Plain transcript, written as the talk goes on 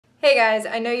Hey guys,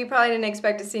 I know you probably didn't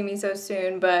expect to see me so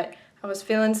soon, but I was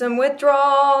feeling some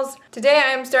withdrawals. Today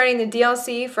I am starting the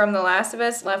DLC from The Last of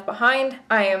Us Left Behind.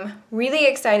 I am really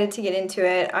excited to get into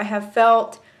it. I have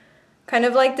felt kind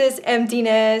of like this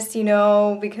emptiness, you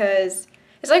know, because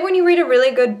it's like when you read a really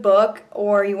good book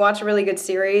or you watch a really good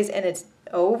series and it's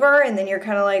over and then you're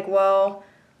kind of like, well,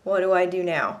 what do I do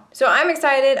now? So I'm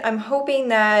excited. I'm hoping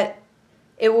that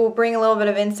it will bring a little bit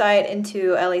of insight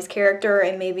into Ellie's character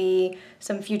and maybe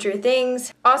some future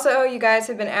things. Also, you guys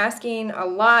have been asking a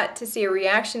lot to see a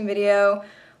reaction video,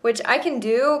 which I can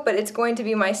do, but it's going to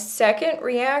be my second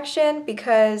reaction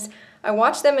because I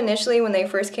watched them initially when they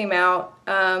first came out,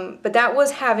 but that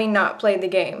was having not played the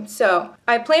game. So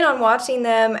I plan on watching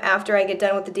them after I get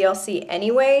done with the DLC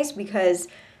anyways, because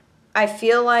I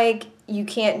feel like you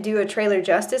can't do a trailer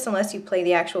justice unless you play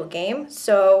the actual game.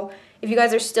 So if you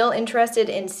guys are still interested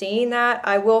in seeing that,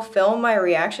 I will film my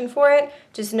reaction for it.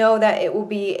 Just know that it will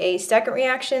be a second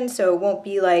reaction, so it won't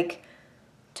be like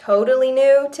totally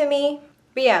new to me.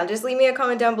 But yeah, just leave me a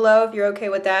comment down below if you're okay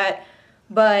with that.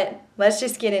 But let's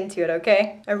just get into it,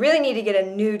 okay? I really need to get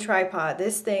a new tripod.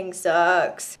 This thing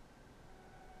sucks.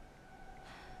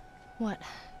 What?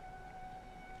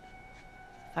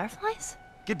 Fireflies?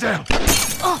 Get down!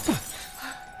 Oh!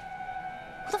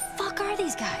 Who the fuck are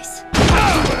these guys?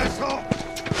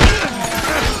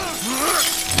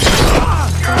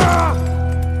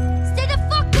 Stay the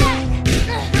fuck back!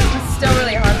 It's still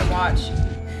really hard to watch.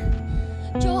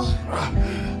 Joel!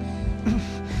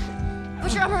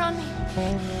 Put your arm around me.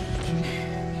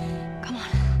 Come on.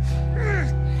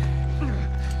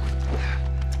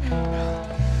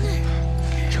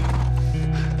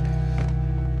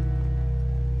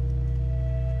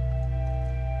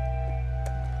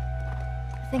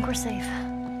 I think we're safe.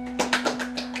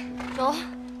 Joel?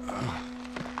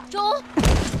 Joel?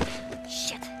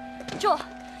 Shit. Joel,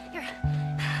 you're...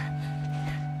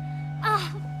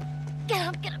 Oh, get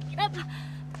up, get up, get up.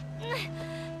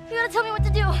 You gotta tell me what to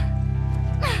do.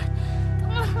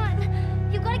 Come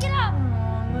on. You gotta get up.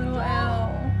 Oh, little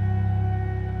Elle.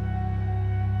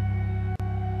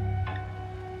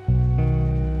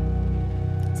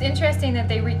 It's interesting that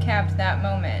they recapped that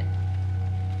moment.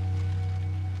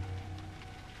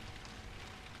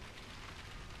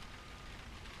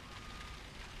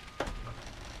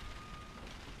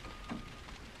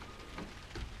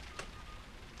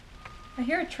 I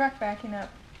hear a truck backing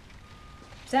up.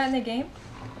 Is that in the game?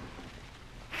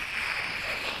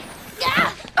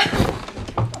 Yeah!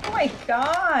 Oh my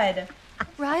god!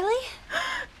 Riley?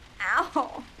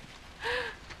 Ow!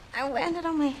 I landed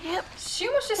on my hip. She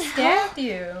almost just stabbed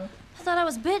you. I thought I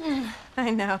was bitten.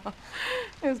 I know.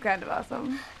 It was kind of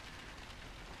awesome.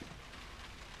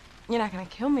 You're not gonna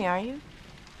kill me, are you?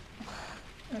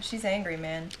 Oh, she's angry,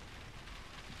 man.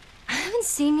 I haven't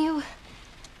seen you,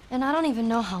 and I don't even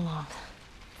know how long.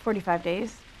 45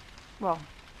 days. Well,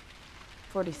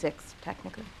 46,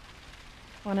 technically.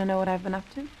 Wanna know what I've been up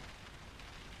to?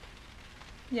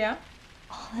 Yeah?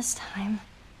 All this time,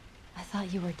 I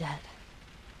thought you were dead.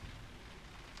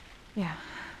 Yeah.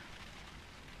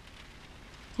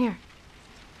 Here.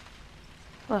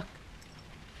 Look.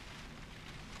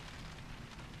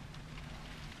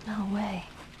 No way.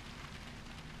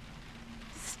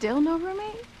 Still no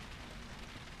roommate?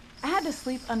 I had to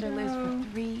sleep under Liz for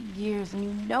 3 years, and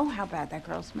you know how bad that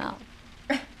girl smelled.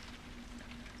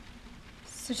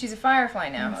 So she's a firefly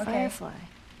now, I'm a okay. firefly.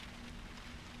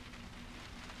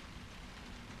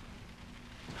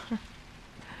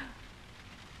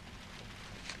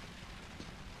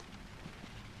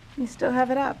 You still have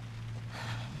it up.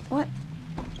 What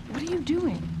are you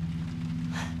doing?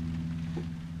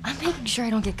 I'm making sure I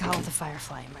don't get caught with a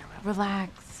firefly in my room.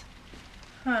 Relax.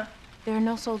 Huh. There are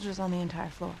no soldiers on the entire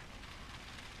floor.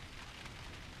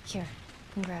 Here,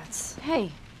 congrats.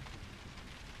 Hey.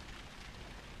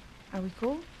 Are we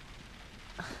cool?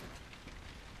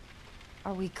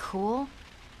 Are we cool?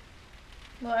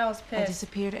 Little Elle's I pissed.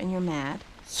 disappeared and you're mad.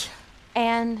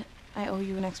 And I owe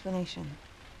you an explanation.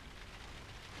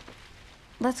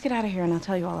 Let's get out of here and I'll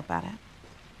tell you all about it.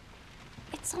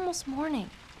 It's almost morning,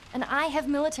 and I have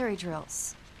military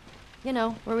drills. You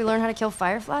know, where we learn how to kill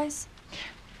fireflies.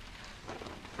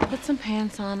 Put some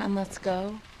pants on and let's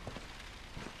go.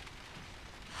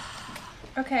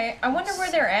 Okay, I wonder where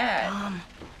they're at. Oh,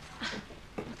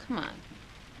 come on.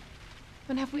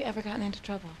 When have we ever gotten into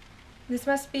trouble? This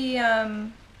must be,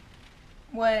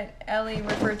 what Ellie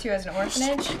referred to as an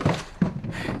orphanage.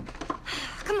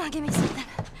 Come on, give me something.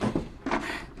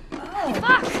 Oh.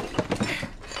 Fuck!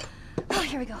 Oh,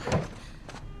 here we go.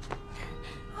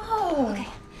 Oh. Okay,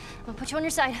 I'll put you on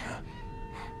your side.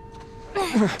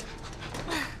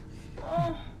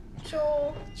 Oh,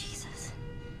 Joel. Jesus.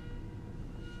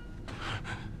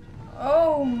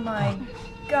 Oh my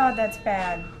god, that's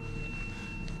bad.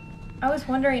 I was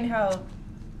wondering how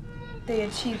they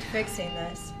achieved fixing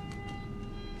this.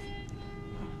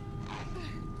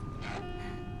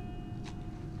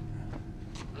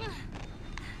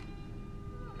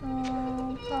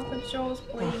 Oh, Papa Joel's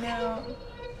bleeding out.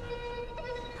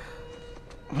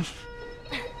 I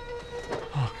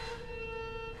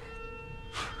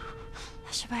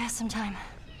should buy us some time.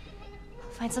 I'll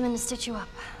find something to stitch you up,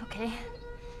 okay?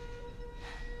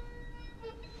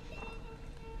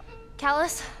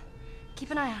 Callus,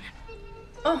 keep an eye on him.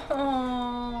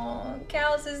 Oh,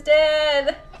 Callus is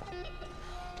dead.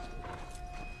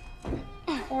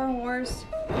 Poor horse.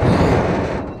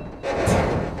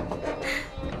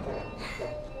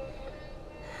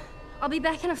 I'll be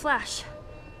back in a flash.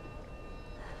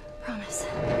 Promise.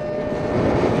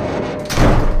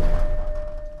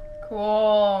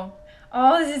 Cool.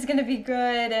 Oh, this is gonna be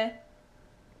good.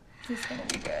 This is gonna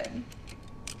be good.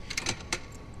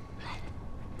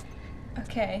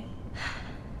 Okay.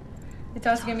 It's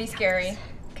also gonna be scary,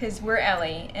 because we're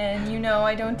Ellie, and you know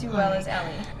I don't do well as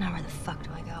Ellie. Now where the fuck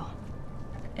do I go?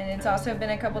 And it's also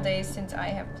been a couple days since I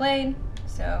have played,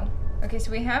 so... Okay,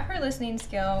 so we have her listening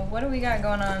skill. What do we got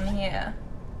going on here?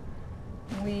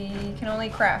 We can only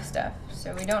craft stuff,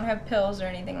 so we don't have pills or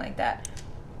anything like that.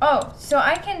 Oh, so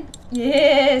I can...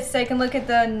 Yes! I can look at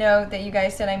the note that you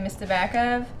guys said I missed the back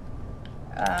of.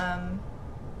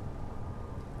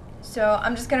 So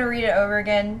I'm just going to read it over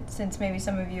again, since maybe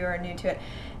some of you are new to it.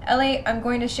 Ellie, I'm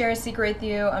going to share a secret with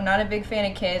you. I'm not a big fan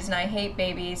of kids, and I hate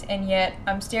babies, and yet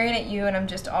I'm staring at you and I'm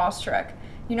just awestruck.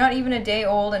 You're not even a day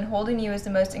old, and holding you is the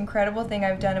most incredible thing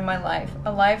I've done in my life.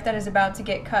 A life that is about to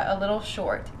get cut a little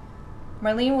short.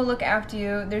 Marlene will look after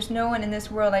you. There's no one in this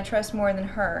world I trust more than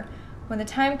her. When the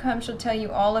time comes, she'll tell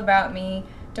you all about me.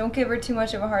 Don't give her too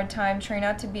much of a hard time. Try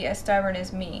not to be as stubborn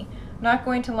as me. I'm not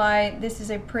going to lie. This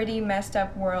is a pretty messed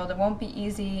up world. It won't be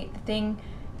easy. The thing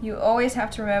you always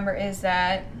have to remember is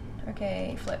that...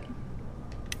 Okay, flip.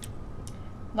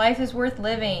 Life is worth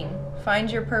living.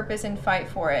 Find your purpose and fight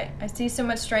for it. I see so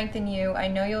much strength in you. I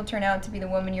know you'll turn out to be the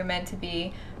woman you're meant to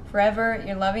be. Forever,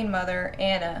 your loving mother,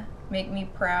 Anna. Make me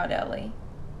proud, Ellie.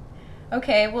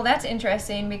 Okay, well that's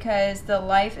interesting because the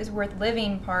life is worth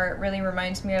living part really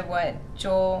reminds me of what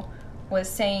Joel was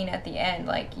saying at the end.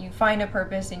 Like, you find a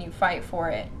purpose and you fight for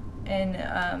it in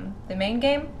the main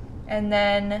game. And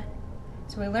then,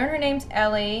 so we learn her name's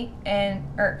Ellie, and,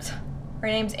 her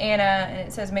name's Anna, and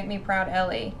it says, make me proud,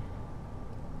 Ellie.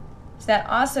 So that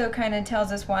also kind of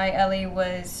tells us why Ellie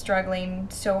was struggling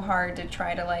so hard to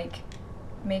try to, like,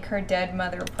 make her dead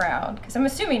mother proud. Because I'm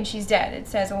assuming she's dead. It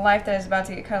says a life that is about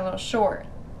to get cut a little short.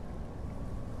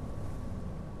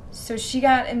 So she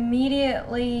got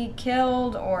immediately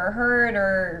killed or hurt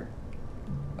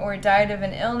or died of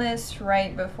an illness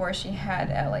right before she had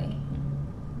Ellie.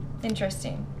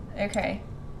 Interesting. Okay.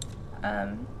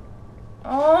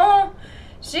 Oh,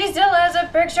 she still has a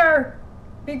picture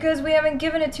because we haven't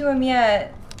given it to him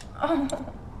yet.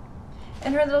 Oh,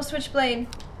 and her little switchblade.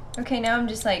 Okay, now I'm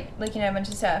just like looking at a bunch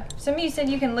of stuff. Some of you said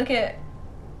you can look at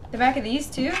the back of these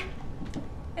too.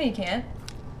 No, you can't.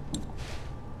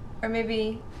 Or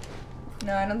maybe,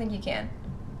 no, I don't think you can.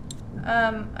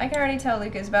 I can already tell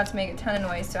Luca is about to make a ton of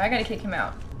noise, so I gotta kick him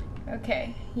out.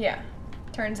 Okay, yeah.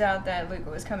 Turns out that Luca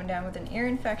was coming down with an ear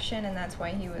infection, and that's why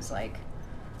he was like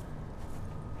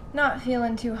not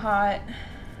feeling too hot.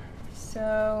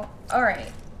 So,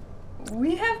 alright.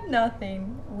 We have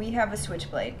nothing. We have a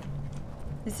switchblade.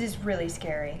 This is really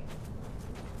scary.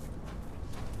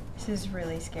 This is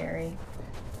really scary.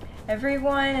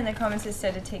 Everyone in the comments has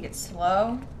said to take it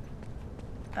slow.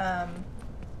 I'm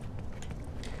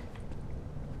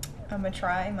gonna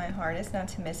try my hardest not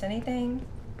to miss anything.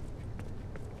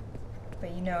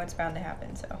 But you know it's bound to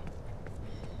happen, so.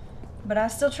 But I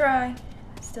still try.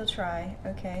 Still try,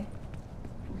 okay.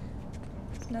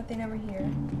 There's nothing over here.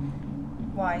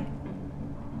 Why?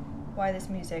 Why this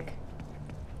music?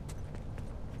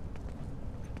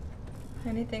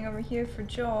 Anything over here for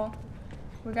Joel?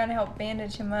 We gotta help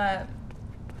bandage him up.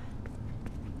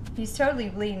 He's totally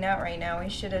bleeding out right now. We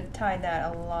should have tied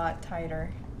that a lot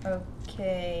tighter.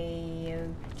 Okay,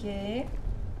 okay.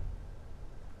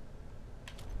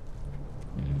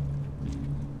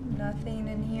 Nothing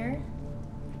in here.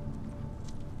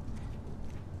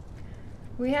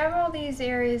 We have all these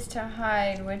areas to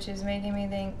hide, which is making me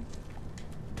think,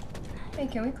 hey,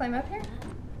 can we climb up here?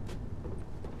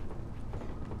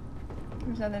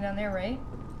 There's nothing down there, right?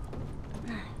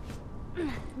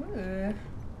 Ooh.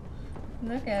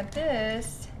 Look at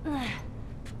this.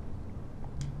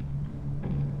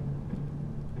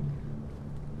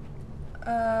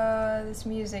 This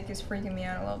music is freaking me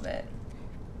out a little bit.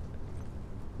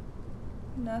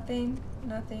 Nothing,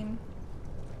 nothing.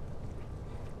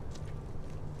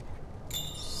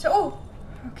 So,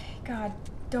 okay, God,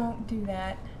 don't do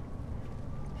that.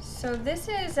 So this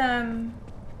is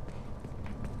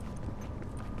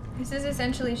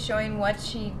essentially showing what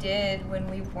she did when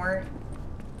we weren't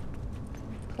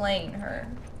playing her,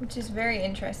 which is very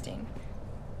interesting.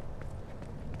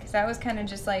 Because that was kind of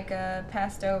just like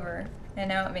passed over, and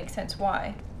now it makes sense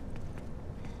why.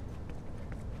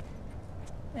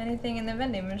 Anything in the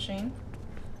vending machine?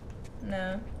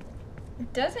 No.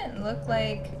 It doesn't look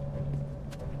like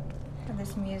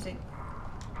this music.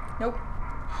 Nope.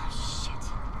 Oh,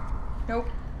 shit. Nope.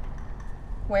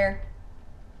 Where?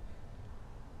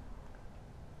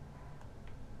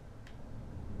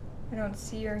 I don't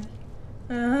see her.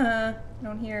 I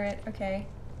don't hear it. Okay.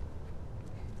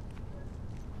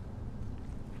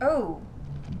 Oh.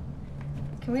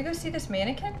 Can we go see this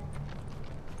mannequin?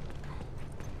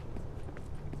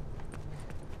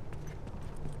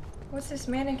 What's this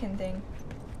mannequin thing?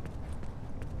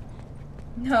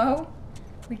 No.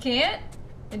 We can't?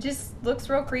 It just looks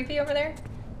real creepy over there.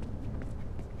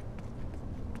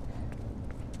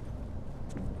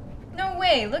 No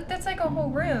way. Look, that's like a whole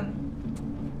room.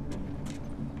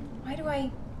 Why do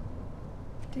I...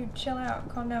 Dude, chill out.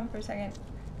 Calm down for a second.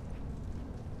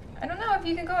 I don't know if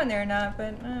you can go in there or not,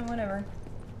 but whatever.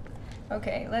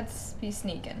 Okay, let's be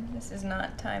sneaking. This is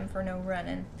not time for no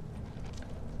running.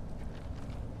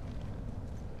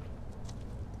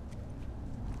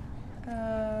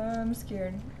 I'm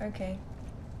scared. Okay.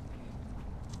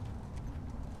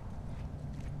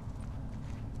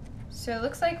 So it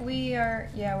looks like we are...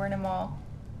 Yeah, we're in a mall.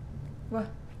 Whoa.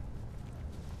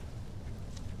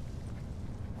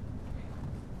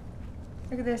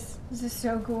 Look at this. This is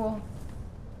so cool.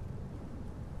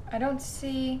 I don't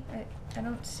see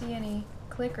any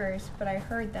clickers, but I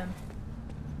heard them.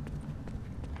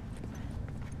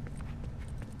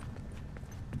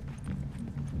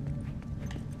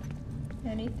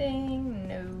 Anything?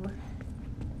 No.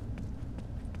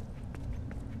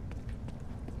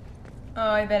 Oh,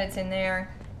 I bet it's in there.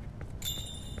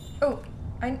 Oh,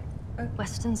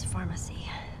 Weston's Pharmacy.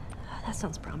 That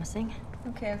sounds promising.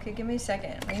 Okay, okay, give me a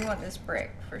second. We want this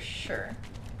brick for sure.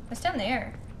 What's down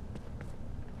there?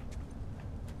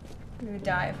 We would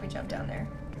die if we jumped down there.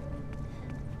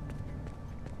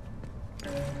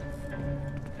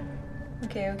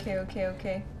 Okay, okay, okay,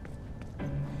 okay.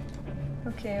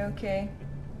 Okay, okay.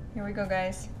 Here we go,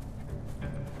 guys.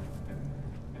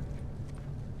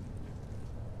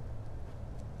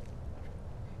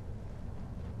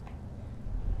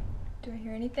 Do I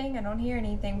hear anything? I don't hear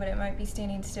anything, but it might be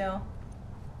standing still.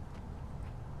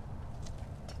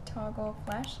 To toggle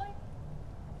flashlight?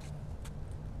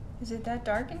 Is it that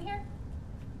dark in here?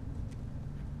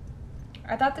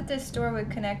 I thought that this door would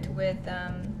connect with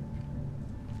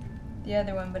the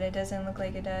other one, but it doesn't look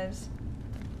like it does.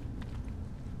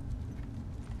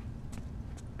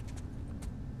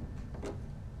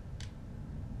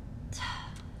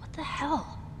 What the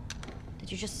hell?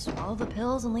 Did you just swallow the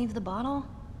pills and leave the bottle?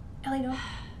 Ellie, don't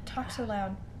talk so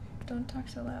loud. Don't talk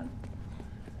so loud.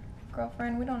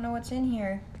 Girlfriend, we don't know what's in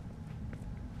here.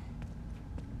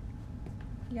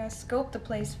 You gotta scope the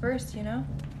place first, you know?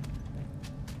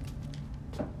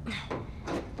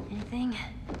 Anything?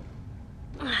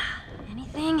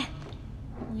 Anything?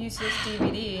 Useless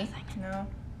DVD. No.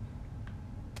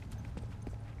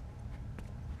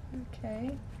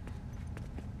 Okay.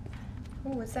 Oh,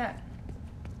 what's that?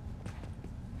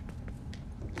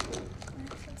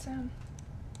 What's that sound?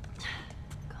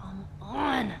 Come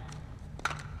on.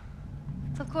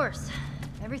 Of course.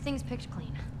 Everything's picked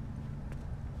clean.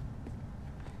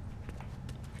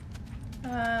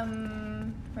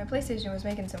 My PlayStation was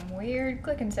making some weird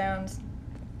clicking sounds.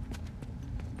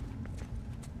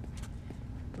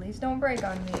 Please don't break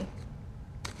on me.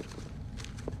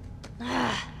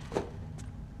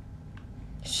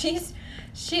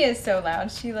 She is so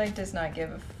loud. She like does not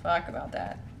give a fuck about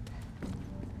that.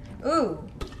 Ooh.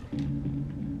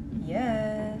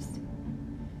 Yes.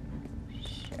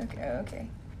 Okay, okay.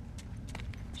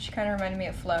 She kind of reminded me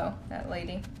of Flo, that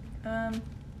lady.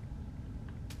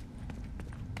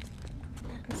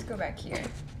 Let's go back here.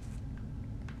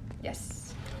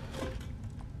 Yes.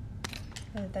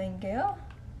 Thank you.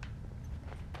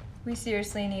 We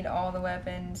seriously need all the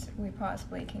weapons we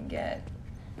possibly can get.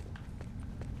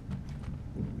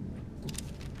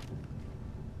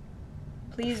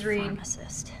 Please read.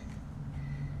 Pharmacist.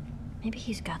 Maybe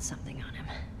he's got something on him.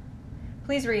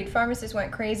 Please read. Pharmacist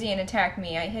went crazy and attacked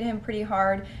me. I hit him pretty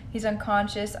hard. He's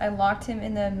unconscious. I locked him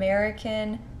in the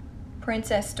American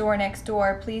Princess store next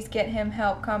door. Please get him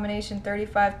help. Combination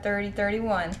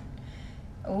 353031.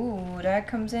 Ooh, that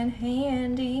comes in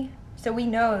handy. So we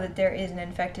know that there is an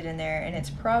infected in there, and it's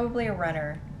probably a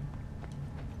runner.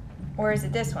 Or is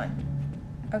it this one?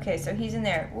 Okay, so he's in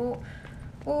there. Well,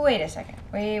 wait a second.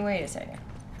 Wait a second.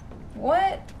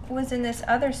 What was in this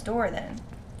other store then?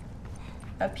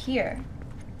 Up here.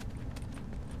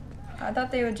 I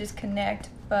thought they would just connect,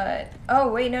 but...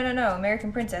 Oh, wait, no.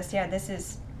 American Princess. Yeah, this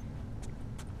is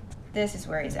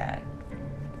where he's at.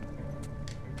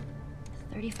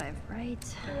 35 right,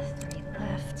 30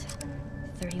 left,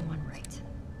 31 right.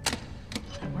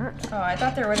 That worked. Oh, I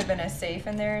thought there would have been a safe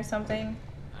in there or something.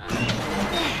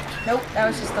 Nope, that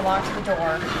was just the lock to the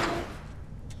door.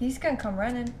 He's gonna come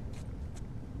running.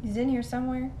 He's in here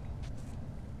somewhere.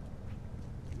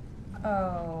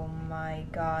 Oh my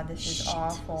god, this is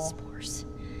awful. Spores.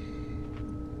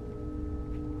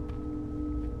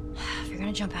 If you're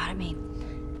gonna jump out at me,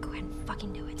 go ahead and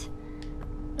fucking do it.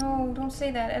 No, don't say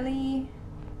that, Ellie.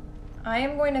 I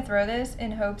am going to throw this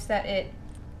in hopes that it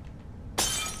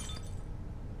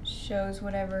shows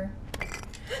whatever.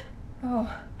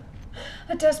 Oh,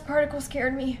 a dust particle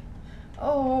scared me.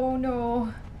 Oh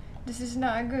no, this is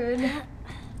not good.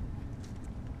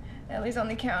 Ellie's on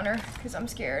the counter because I'm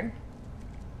scared.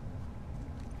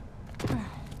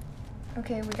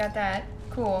 Okay, we got that.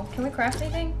 Cool. Can we craft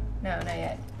anything? No, not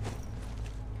yet.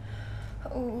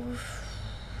 Oof.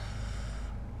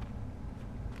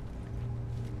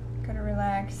 Gotta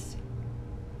relax.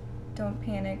 Don't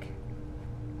panic.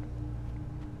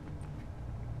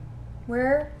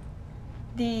 Where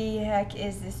the heck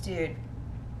is this dude?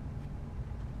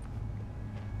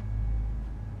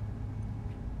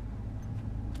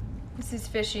 This is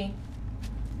fishy.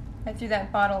 I threw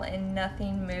that bottle and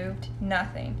nothing moved.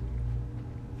 Nothing.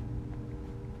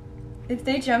 If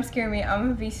they jump scare me, I'm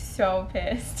gonna be so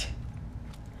pissed.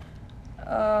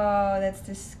 Oh, that's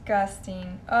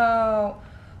disgusting. Oh.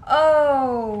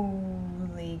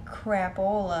 Holy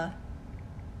crapola.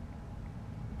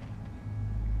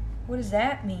 What does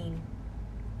that mean?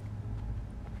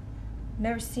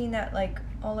 Never seen that like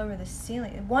all over the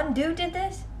ceiling. One dude did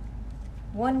this?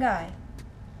 One guy.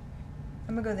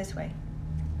 I'm gonna go this way.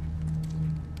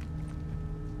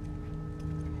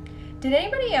 Did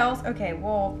anybody else? Okay,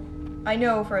 well, I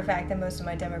know for a fact that most of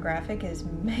my demographic is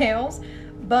males,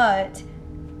 but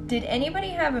did anybody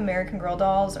have American Girl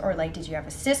dolls, or like did you have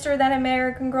a sister that had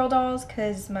American Girl dolls?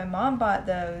 Because my mom bought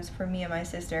those for me and my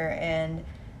sister, and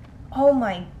oh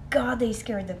my god, they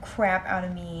scared the crap out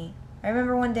of me. I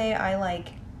remember one day I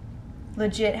like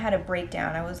legit had a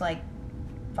breakdown. I was like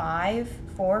 4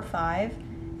 or 5,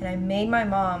 and I made my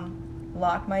mom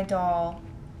lock my doll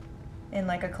in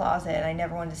like a closet, and I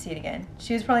never wanted to see it again.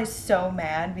 She was probably so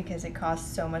mad because it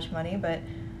cost so much money, but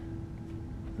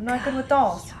I'm not good with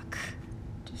dolls. Yuck.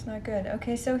 Just not good.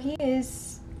 Okay, so he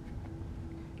is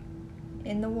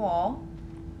in the wall.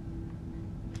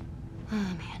 Oh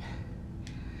man.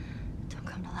 Don't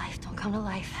come to life, don't come to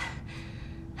life.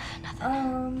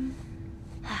 Nothing.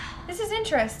 This is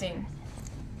interesting.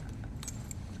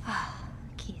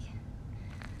 Key.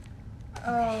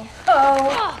 Oh.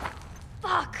 Oh,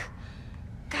 fuck.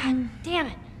 God damn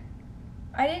it.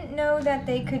 I didn't know that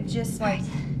they could just like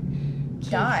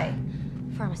die.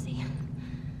 Pharmacy.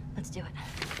 Let's do it.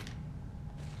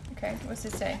 Okay, what's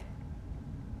it say?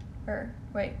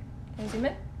 Wait, can you zoom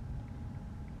in?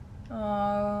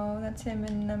 Oh, that's him,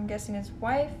 and I'm guessing his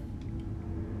wife.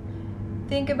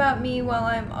 Think about me while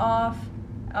I'm off.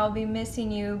 I'll be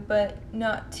missing you, but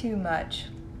not too much.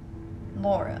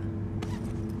 Laura.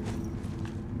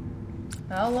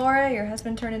 Well, Laura, your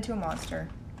husband turned into a monster.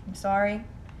 I'm sorry.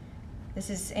 This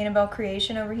is Annabelle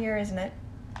creation over here, isn't it?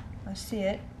 I see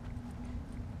it.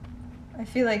 I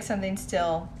feel like something's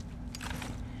still...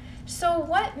 So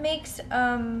what makes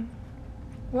the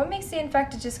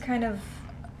infected just kind of...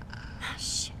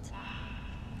 Shit.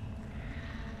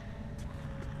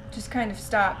 Just kind of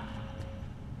stop?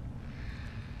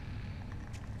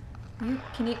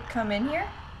 Can you come in here?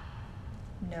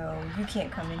 No, you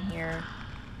can't come in here.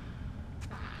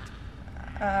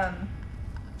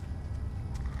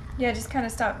 Yeah, just kind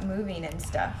of stop moving and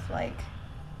stuff, like...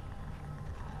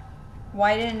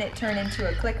 Why didn't it turn into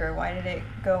a clicker? Why did it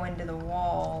go into the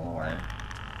wall, or...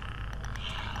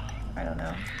 I don't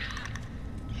know.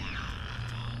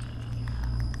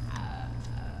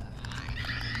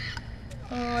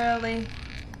 Oh, Ellie.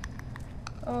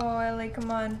 Oh, Ellie,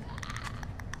 come on.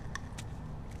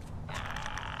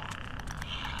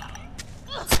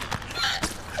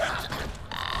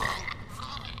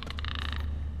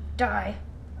 Die.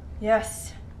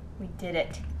 Yes, we did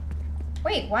it.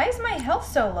 Wait, why is my health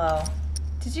so low?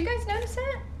 Did you guys notice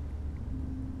that?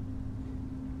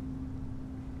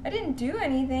 I didn't do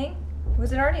anything.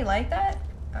 Was it already like that?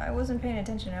 I wasn't paying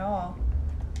attention at all.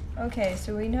 Okay,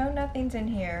 so we know nothing's in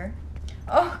here.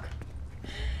 Oh,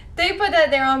 they put that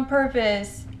there on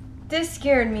purpose. This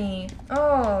scared me.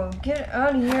 Oh, get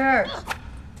out of here.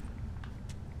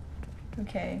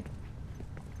 Okay.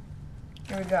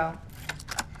 Here we go.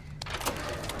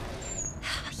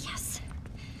 Yes.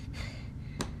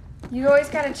 You always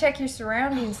gotta check your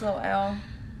surroundings, little Elle.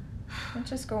 Don't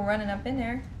just go running up in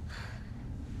there.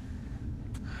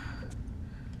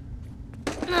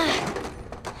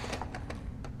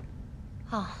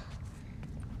 Oh.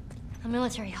 A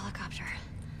military helicopter.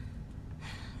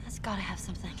 That's gotta have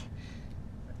something.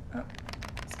 Oh,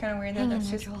 it's kind of weird that Hang in that's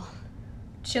there, just Joel.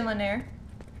 chilling there.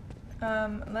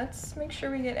 Let's make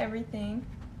sure we get everything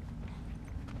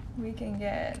we can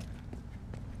get.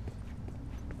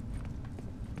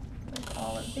 Like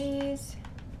all of these.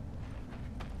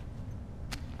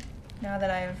 Now that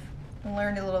I've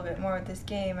learned a little bit more with this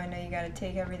game, I know you gotta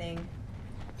take everything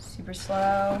super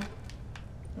slow,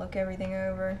 look everything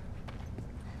over.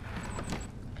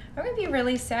 I'm gonna be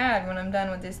really sad when I'm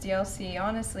done with this DLC,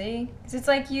 honestly. Because it's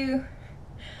like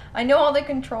I know all the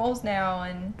controls now,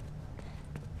 and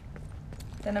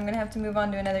then I'm gonna have to move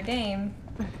on to another game.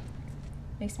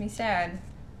 Makes me sad.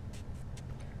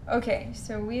 Okay,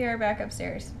 so we are back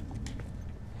upstairs.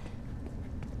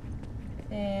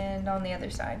 And on the other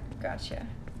side. Gotcha.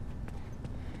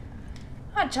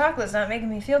 Hot chocolate's not making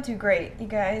me feel too great, you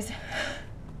guys.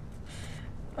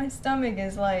 My stomach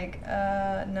is like,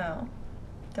 no.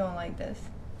 Don't like this.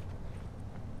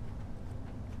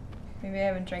 Maybe I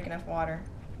haven't drank enough water.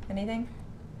 Anything?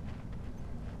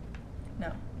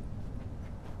 No.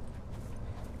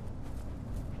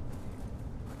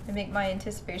 I think my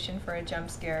anticipation for a jump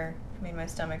scare made my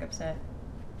stomach upset.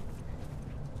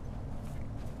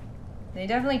 They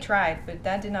definitely tried, but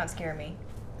that did not scare me.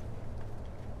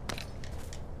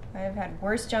 I have had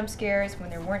worse jump scares when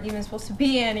there weren't even supposed to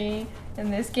be any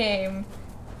in this game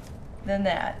than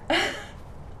that.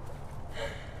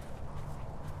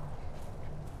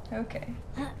 Okay.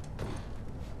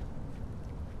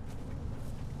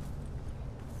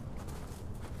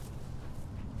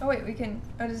 Oh wait, we can,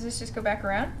 oh, does this just go back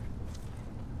around?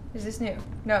 Is this new?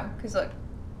 No, because look,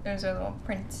 there's our little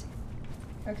prints.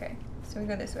 Okay, so we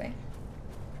go this way.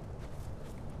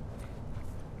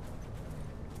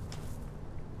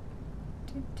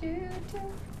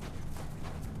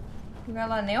 We got a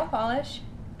lot of nail polish.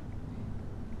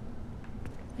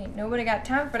 Ain't nobody got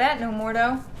time for that no more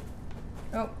though.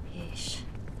 Oh. Yeesh.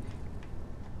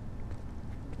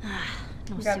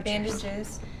 No We got sutures.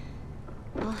 bandages.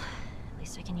 Well, at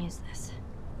least I can use this.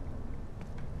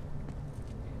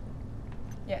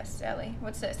 Yes, Ellie.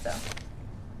 What's this though?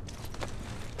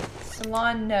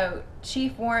 Salon note.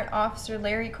 Chief Warrant Officer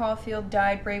Larry Caulfield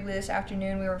died bravely this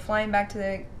afternoon. We were flying back to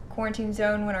the quarantine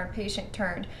zone when our patient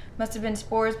turned. Must have been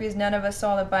spores because none of us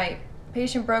saw the bite.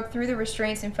 Patient broke through the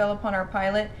restraints and fell upon our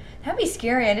pilot. That'd be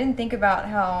scary. I didn't think about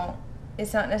how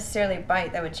it's not necessarily a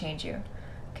bite that would change you.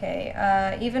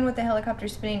 Okay, even with the helicopter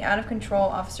spinning out of control,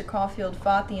 Officer Caulfield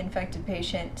fought the infected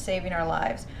patient, saving our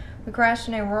lives. We crashed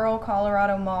in a rural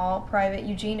Colorado mall. Private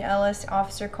Eugene Ellis,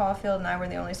 Officer Caulfield, and I were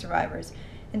the only survivors.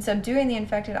 In subduing the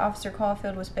infected, Officer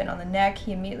Caulfield was bit on the neck.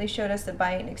 He immediately showed us the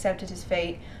bite and accepted his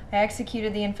fate. I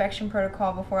executed the infection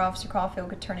protocol before Officer Caulfield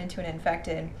could turn into an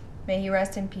infected. May he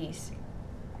rest in peace.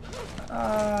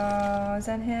 Oh, is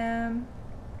that him?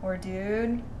 Or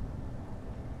dude?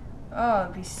 Oh,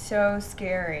 it'd be so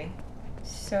scary.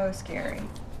 So scary.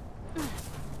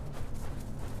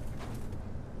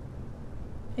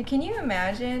 Hey, can you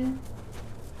imagine?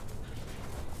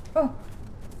 Oh!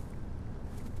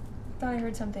 Thought I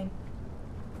heard something.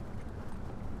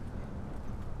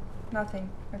 Nothing.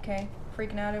 Okay.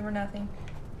 Freaking out over nothing.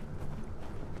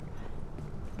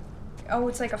 Oh,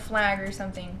 it's like a flag or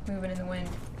something moving in the wind.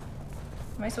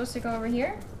 Am I supposed to go over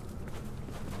here?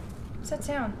 What's that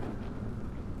sound?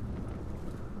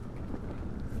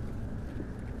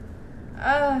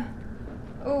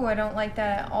 Oh, I don't like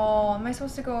that at all. Am I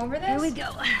supposed to go over this? Here we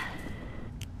go.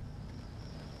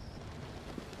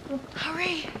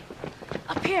 Hurry!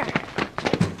 Up here!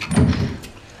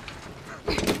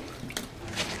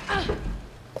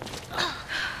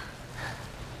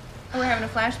 Oh, we're having a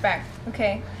flashback.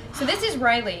 Okay. So this is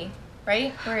Riley,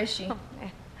 right? Where is she? Oh,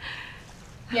 man.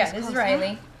 Yeah, was this is close,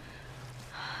 Riley.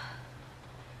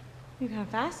 You're kind of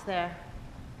fast there.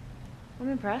 I'm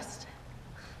impressed.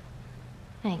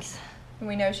 Thanks. And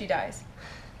we know she dies.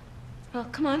 Well,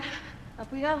 come on.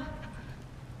 Up we go.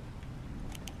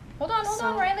 Hold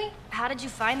on, Riley. How did you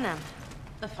find them?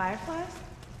 The fireflies?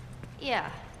 Yeah.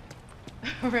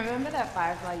 Remember that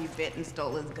firefly you bit and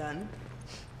stole his gun?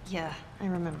 Yeah, I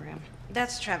remember him.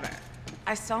 That's Trevor.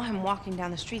 I saw him walking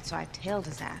down the street, so I tailed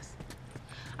his ass.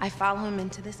 I follow him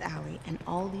into this alley, and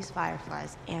all these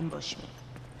fireflies ambush me.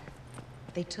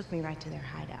 They took me right to their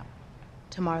hideout.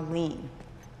 To Marlene.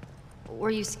 Were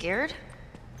you scared?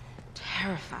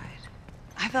 Terrified.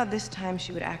 I thought this time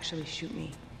she would actually shoot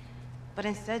me. But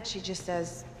instead, she just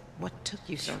says, "What took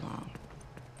you so long?"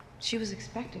 She was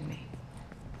expecting me.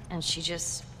 And she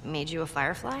just made you a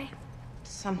firefly?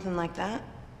 Something like that.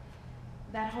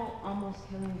 That whole almost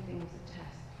killing thing was a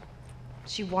test.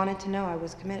 She wanted to know I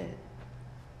was committed.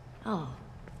 Oh.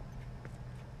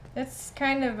 That's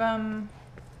kind of,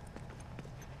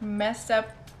 messed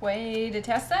up way to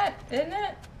test that, isn't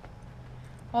it?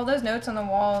 All those notes on the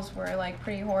walls were, like,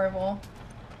 pretty horrible.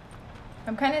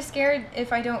 I'm kind of scared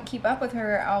if I don't keep up with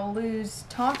her, I'll lose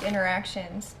talk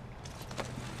interactions.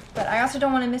 But I also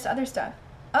don't want to miss other stuff.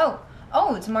 Oh,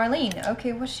 it's Marlene.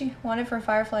 Okay, what's she wanted for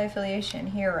Firefly affiliation?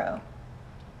 Hero.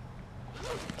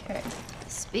 Okay.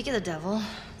 Speak of the devil.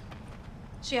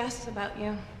 She asks about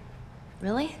you.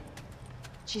 Really?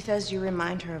 She says you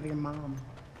remind her of your mom.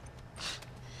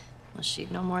 Well,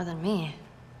 she'd know more than me.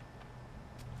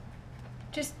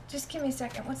 Just give me a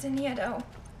second. What's in here, though?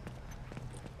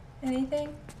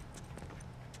 Anything?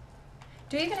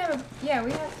 Do we even have a... Yeah,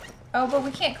 we have... Oh, but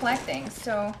we can't collect things,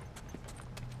 so...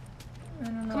 I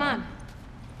don't know. Come on.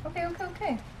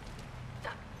 Okay.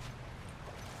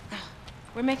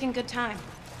 We're making good time.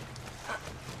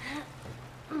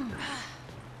 I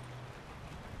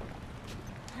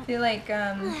feel like,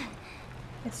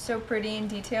 it's so pretty and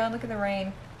detailed. Look at the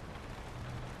rain.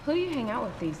 Who do you hang out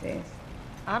with these days?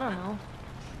 I don't know.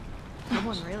 No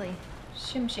one really.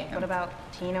 Shim sham. What about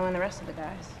Tino and the rest of the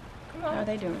guys? Come How on. are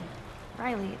they doing?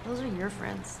 Riley, those are your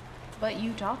friends. But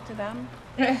you talk to them.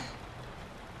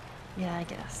 Yeah, I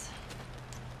guess.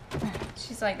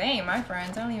 She's like, they ain't my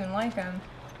friends. I don't even like them.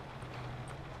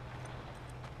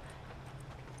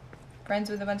 Friends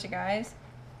with a bunch of guys.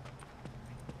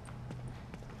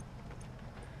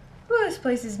 Ooh, this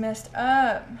place is messed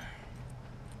up.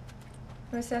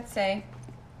 What does that say?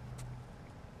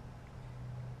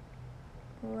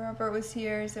 Robert was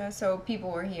here, so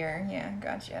people were here. Yeah,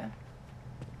 gotcha.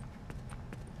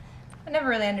 I never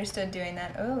really understood doing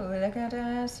that. Oh, look at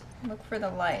us. Look for the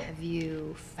light. Have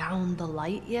you found the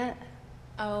light yet?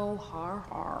 Oh, har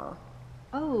har.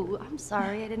 Oh, I'm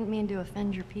sorry. I didn't mean to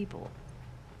offend your people.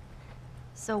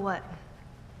 So what?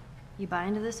 You buy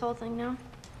into this whole thing now?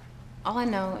 All I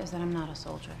know is that I'm not a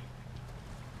soldier.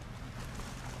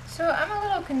 So I'm a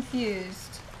little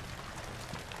confused.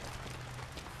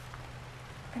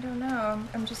 I don't know.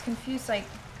 I'm just confused. Like,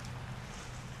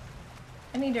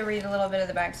 I need to read a little bit of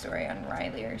the backstory on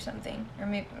Riley or something. Or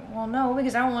maybe, well, no,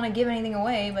 because I don't want to give anything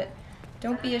away, but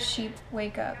don't be a sheep,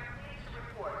 wake up.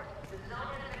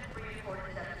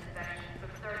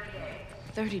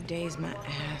 30 days, my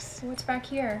ass. What's back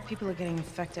here? People are getting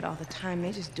infected all the time.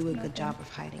 They just do a good job of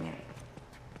hiding it.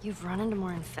 You've run into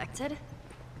more infected?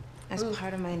 As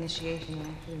part of my initiation, they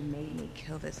actually made me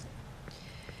kill this.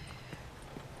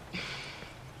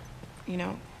 You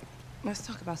know, let's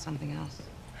talk about something else.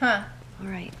 Huh. All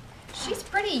right. She's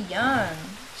pretty young.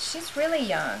 She's really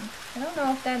young. I don't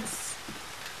know if that's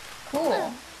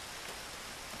cool.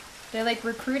 They're like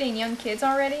recruiting young kids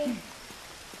already?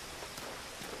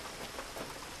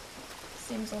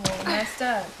 Seems a little messed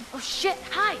up. Oh shit,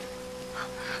 hide!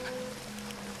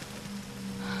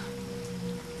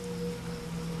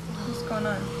 What's going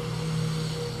on?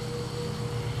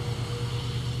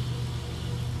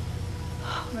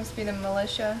 Must be the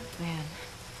militia. Man,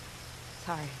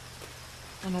 sorry.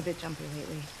 I'm a bit jumpy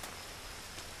lately.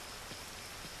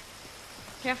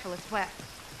 Careful, it's wet.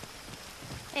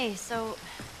 Hey, so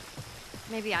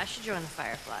maybe I should join the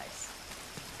Fireflies.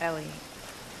 Ellie,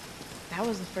 that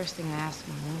was the first thing I asked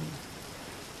Marlene.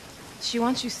 She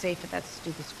wants you safe at that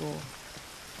stupid school.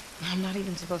 I'm not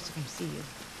even supposed to come see you.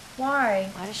 Why?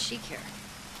 Why does she care?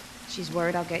 She's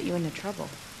worried I'll get you into trouble.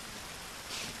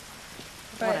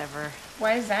 But Whatever.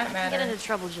 why does that I matter? get into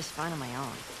trouble just fine on my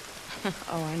own.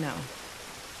 Oh, I know.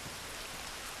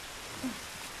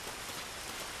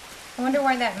 I wonder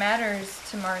why that matters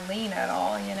to Marlene at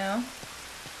all, you know?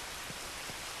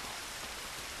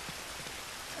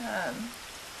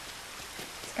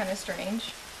 It's kind of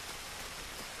strange.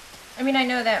 I mean, I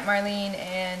know that Marlene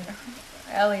and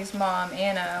Ellie's mom,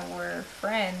 Anna, were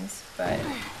friends, but...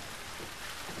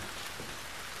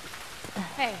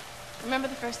 Hey, remember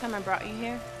the first time I brought you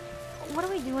here? What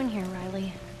are we doing here,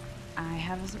 Riley? I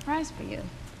have a surprise for you.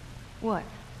 What?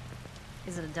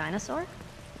 Is it a dinosaur?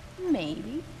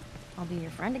 Maybe. I'll be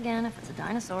your friend again if it's a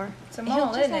dinosaur. It's a He'll mall,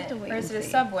 just isn't have it? to wait Or is and it a see.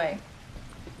 subway?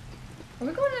 Are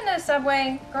we going into a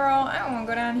subway? Girl, I don't want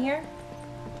to go down here.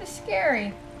 This is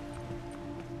scary.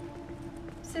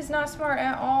 This is not smart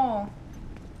at all.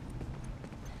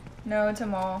 No, it's a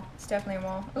mall. It's definitely a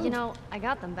mall. Ooh. You know, I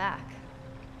got them back.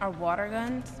 Our water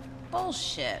guns?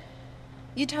 Bullshit.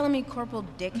 You telling me Corporal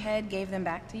Dickhead gave them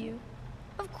back to you?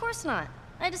 Of course not.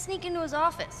 I had to sneak into his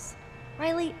office.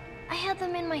 Riley, I had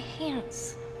them in my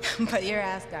hands. But your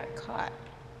ass got caught.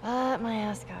 But my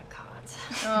ass got caught.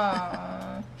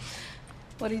 Aww.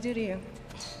 What'd he do to you?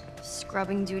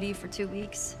 Scrubbing duty for 2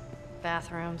 weeks.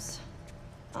 Bathrooms.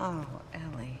 Oh,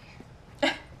 Ellie.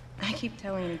 I keep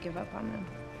telling you to give up on them.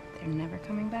 They're never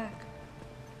coming back.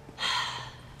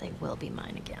 They will be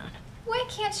mine again. Why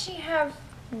can't she have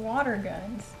water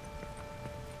guns?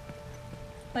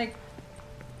 Like,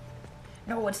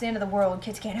 no, it's the end of the world.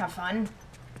 Kids can't have fun.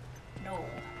 No.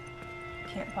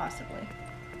 Can't possibly.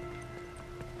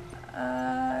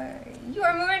 You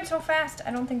are moving so fast.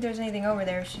 I don't think there's anything over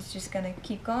there. She's just gonna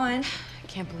keep going. I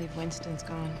can't believe Winston's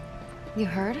gone. You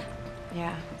heard?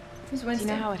 Yeah. Who's Do Winston?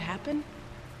 you know how it happened?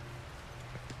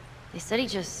 They said he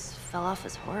just fell off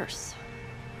his horse.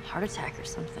 Heart attack or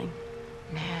something.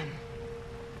 Man.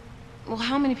 Well,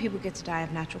 how many people get to die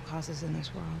of natural causes in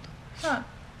this world? Huh.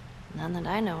 None that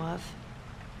I know of.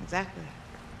 Exactly.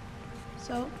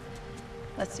 So,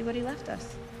 let's see what he left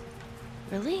us.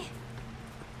 Really?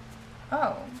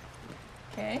 Oh.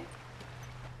 Okay.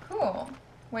 Cool.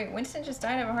 Wait, Winston just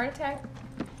died of a heart attack?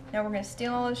 Now we're gonna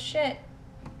steal all his shit.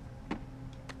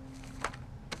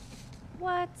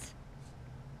 What?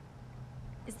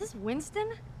 Is this Winston?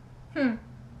 Hmm.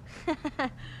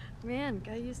 Man,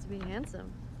 guy used to be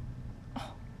handsome.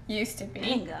 Used to be.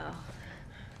 Bingo.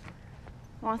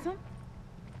 Want some?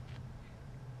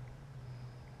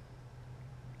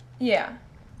 Yeah.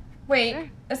 Wait, Sure.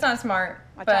 that's not smart,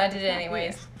 Watch but out, I did it's it not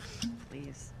anyways.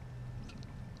 Please.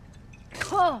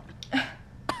 Oh!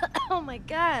 Oh my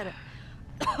god.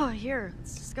 Oh, here.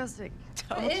 It's disgusting.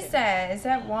 What is that? Is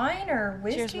that wine or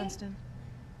whiskey? Cheers, Winston.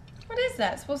 What is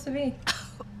that supposed to be?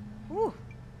 Ooh.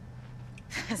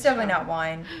 It's definitely not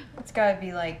wine. It's gotta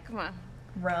be like Come on.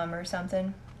 rum or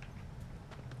something.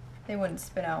 They wouldn't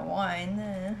spit out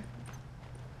wine.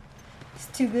 It's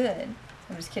too good.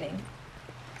 I'm just kidding.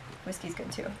 Whiskey's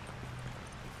good too.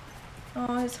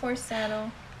 Oh, his horse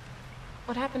saddle.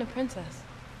 What happened to Princess?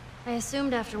 I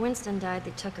assumed after Winston died,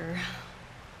 they took her.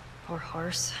 Poor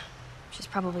horse. She's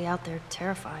probably out there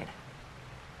terrified.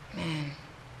 Man.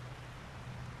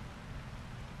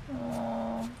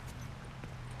 Oh.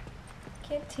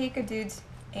 Can't take a dude's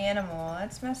animal.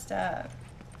 That's messed up.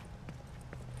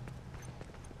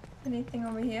 Anything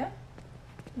over here?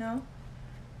 No?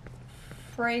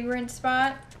 Fragrant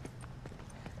spot?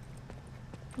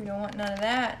 We don't want none of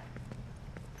that.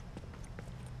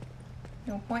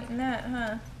 No point in that,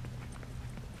 huh?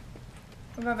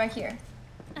 What about back here?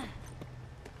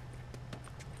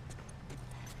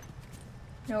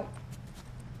 Nope.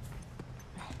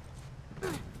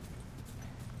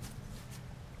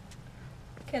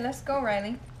 Okay, let's go,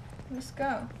 Riley. Let's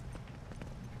go.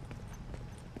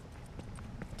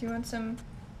 Do you want some...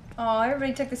 Oh,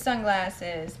 everybody took the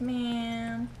sunglasses.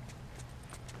 Man.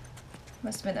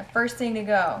 Must have been the first thing to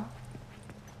go.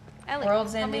 Ellie,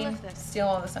 World's help me ending. lift this. Steal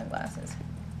all the sunglasses.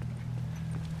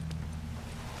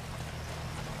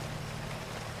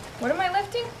 What am I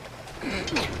lifting?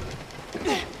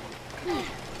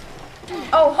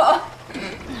 Oh,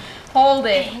 hold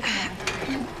it.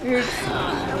 Oops.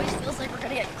 It always feels like we're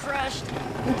gonna get crushed.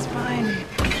 It's fine.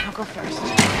 I'll go first.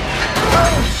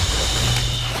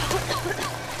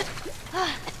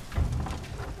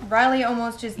 Riley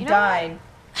almost just You know died.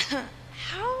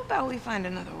 How about we find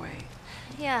another way?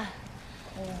 Yeah,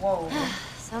 Whoa.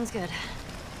 sounds good.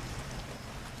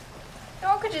 No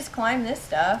one could just climb this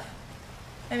stuff.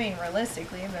 I mean,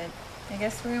 realistically, but I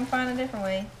guess we're gonna find a different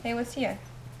way. Hey, what's here?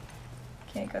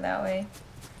 Can't go that way.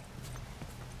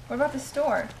 What about the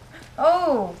store?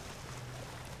 Oh!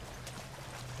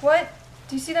 What?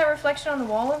 Do you see that reflection on the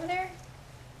wall over there?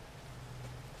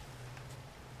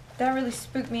 That really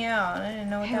spooked me out. I didn't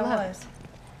know what Hey, that look. was.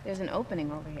 There's an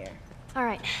opening over here. All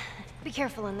right, be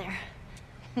careful in there.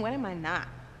 When am I not?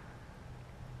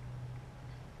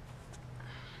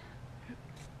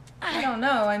 I don't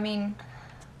know. I mean,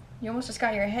 you almost just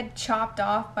got your head chopped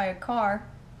off by a car.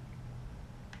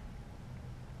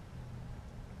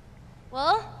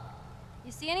 Well,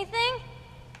 you see anything?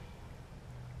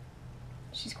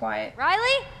 She's quiet.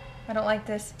 Riley? I don't like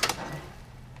this.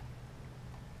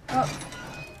 Oh.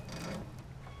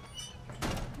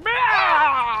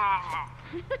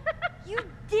 You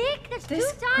dick! That's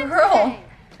This 2 times girl.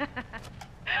 today.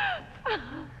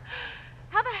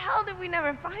 How the hell did we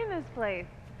never find this place?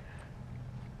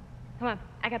 Come on,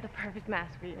 I got the perfect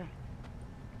mask for you.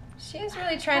 She is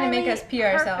really trying to make us pee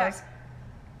ourselves.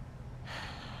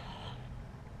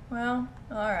 Well,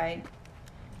 alright.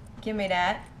 Give me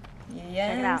that. Yes.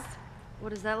 Check it out.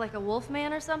 What is that, like a wolf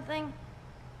man or something?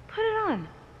 Put it on.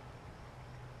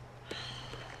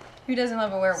 Who doesn't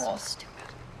love a werewolf? So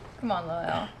stupid. Come on,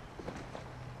 Lil.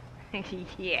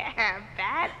 Yeah,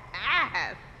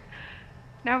 badass.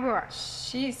 Now roar.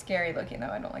 She's scary looking though.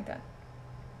 I don't like that.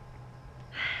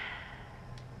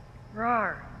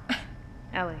 Roar.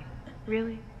 Ellie,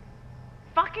 really?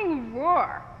 Fucking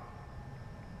roar.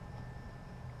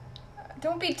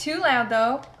 Don't be too loud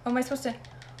though. Oh, am I supposed to?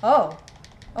 Oh.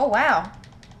 Oh wow.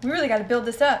 We really got to build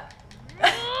this up.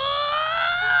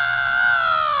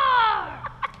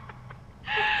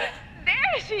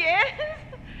 There she is.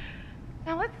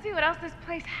 Now let's see what else this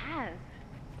place has.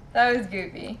 That was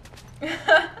goofy.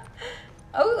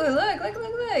 Oh,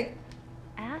 look.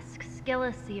 Ask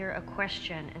Skeleseer a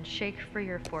question and shake for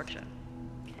your fortune.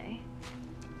 Okay?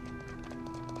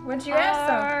 What'd you ask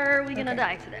them? Are we gonna Okay.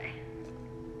 die today?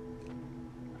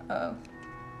 Oh.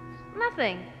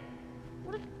 Nothing.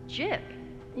 What a jip.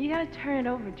 You gotta turn it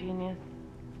over, genius.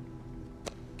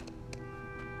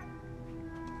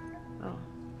 Oh.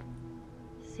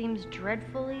 Seems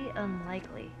dreadfully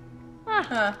unlikely.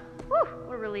 Huh. Whew,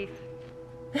 what a relief.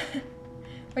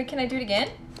 Wait, can I do it again?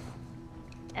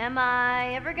 Am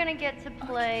I ever gonna get to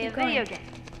play a keep video going. game?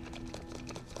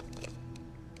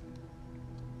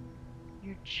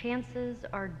 Your chances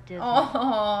are dismal.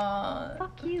 Oh.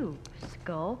 Fuck you,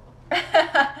 Skull.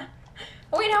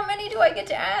 Wait, how many do I get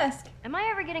to ask? Am I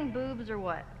ever getting boobs or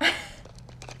what?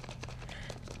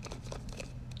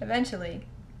 Eventually.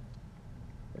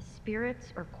 The spirits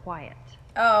are quiet.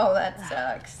 Oh, that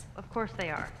sucks. Of course they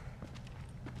are.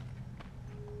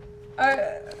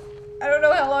 I don't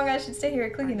know how long I should stay here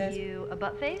clicking Are this. you a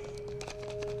butt face?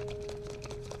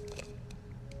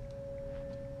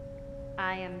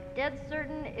 I am dead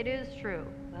certain it is true.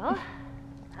 Well,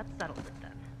 that settles it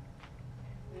then.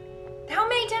 How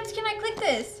many times can I click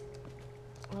this?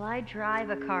 Will I drive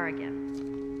a car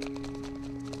again?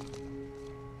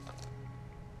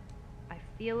 I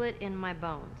feel it in my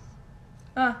bones.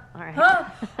 All right. Huh.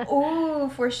 Ooh,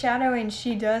 foreshadowing.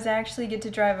 She does actually get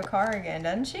to drive a car again,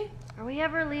 doesn't she? Are we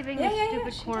ever leaving Yeah, this yeah,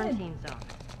 stupid she did. quarantine zone?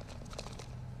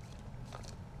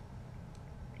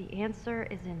 The answer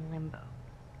is in limbo.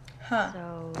 Huh.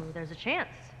 So there's a chance.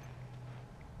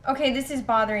 Okay, this is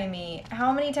bothering me.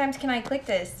 How many times can I click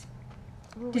this?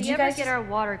 Will Did we you ever guys get just- our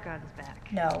water guns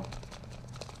back? No.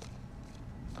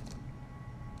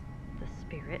 The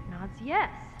spirit nods yes.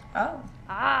 Oh.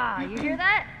 Ah, you hear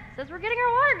that? Says we're getting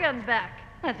our water guns back.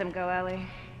 Let them go, Ellie.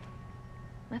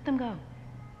 Let them go.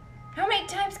 How many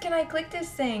times can I click this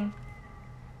thing?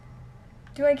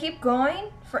 Do I keep going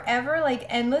forever, like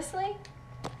endlessly?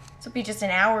 This will be just an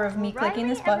hour of me Will clicking Riley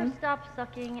this button. ever stop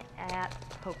sucking at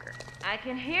poker? I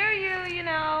can hear you, you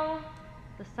know.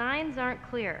 The signs aren't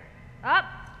clear. Up.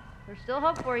 There's still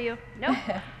hope for you. Nope.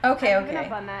 Okay, I've given up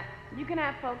okay. on that. You can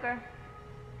have poker.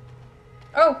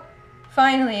 Oh,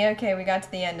 finally. Okay, we got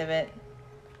to the end of it.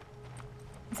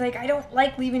 It's like, I don't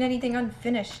like leaving anything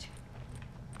unfinished.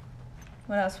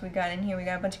 What else we got in here? We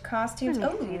got a bunch of costumes.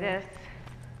 Let me Oh, see this.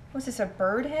 what's this, a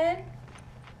bird head?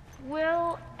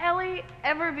 Will Ellie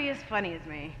ever be as funny as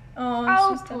me? Oh,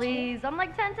 Oh, she's touching it. please. I'm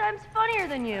like 10 times funnier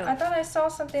than you. I thought I saw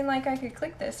something like I could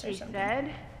click this or She something.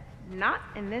 said, not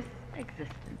in this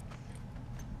existence.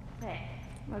 Hey,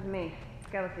 wasn't me.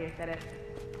 Skeleseer said it.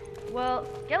 Well,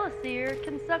 Skeleseer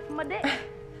can suck my dick.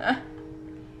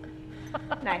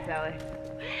 Nice, Ellie.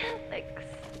 Thanks.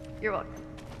 You're welcome.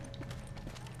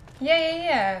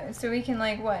 Yeah. So we can,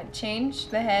 like, what, change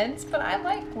the heads? But I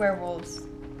like werewolves.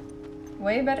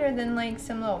 Way better than, like,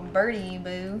 some little birdie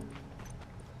boo.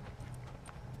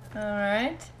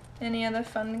 Alright. Any other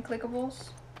fun clickables?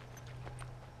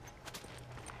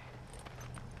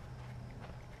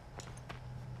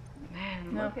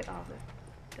 Man, No. look at all this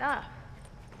stuff.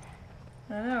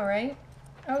 I know, right?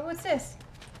 Oh, what's this?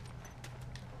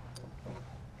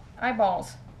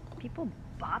 Eyeballs. People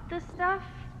bought this stuff?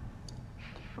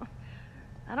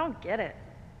 I don't get it.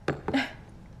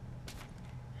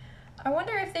 I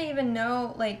wonder if they even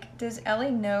know, like, does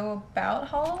Ellie know about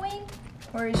Halloween?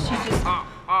 Or is she just... Oh,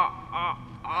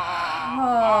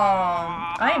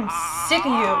 I am sick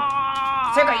of you.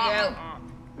 Sick of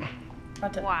you.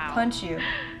 About to Wow. punch you.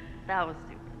 That was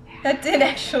stupid. That did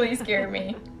actually scare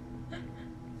me.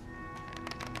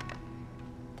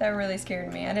 That really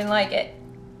scared me. I didn't like it.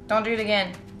 Don't do it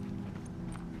again.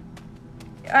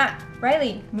 Ah,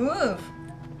 Riley, move.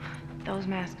 Those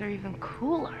masks are even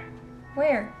cooler.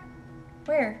 Where?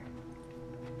 Where?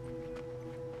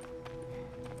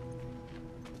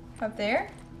 Up there?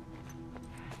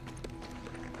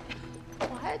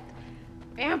 What?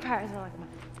 Vampires are like my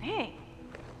thing.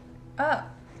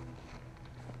 Up.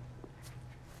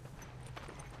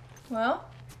 Well?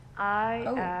 I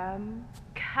Oh. am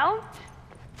Count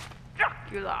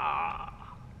Dracula.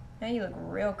 Now you look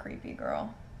real creepy,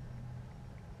 girl.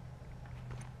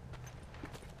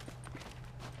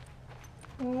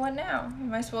 Well, what now?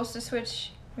 Am I supposed to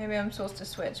switch? Maybe I'm supposed to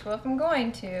switch. Well, if I'm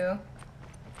going to,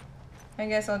 I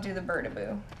guess I'll do the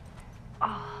birdaboo.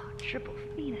 Oh, triple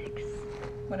phoenix.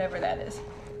 Whatever that is.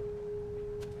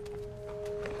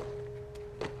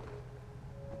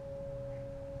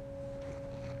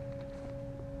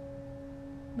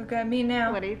 Look at me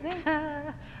now. What do you think?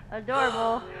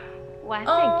 Adorable. Why,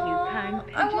 Oh, thank you, kind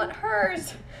I pigeon. want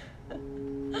hers.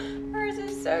 Hers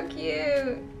is so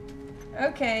cute.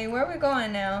 Okay, where are we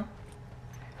going now?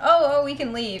 Oh, we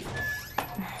can leave.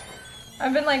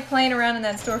 I've been like playing around in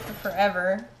that store for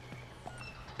forever.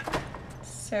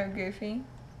 So goofy.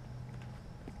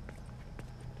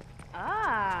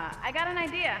 Ah, I got an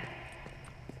idea.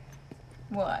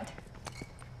 What?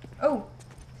 Oh,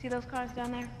 See those cars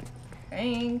down there?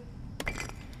 dang.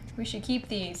 We should keep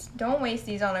these. Don't waste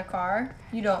these on a car.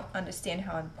 You don't understand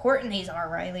how important these are,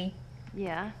 Riley.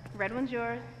 Yeah. Red one's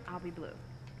yours, I'll be blue.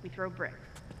 We throw bricks.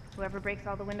 Whoever breaks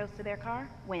all the windows to their car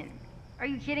wins. Are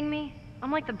you kidding me?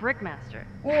 I'm like the brickmaster.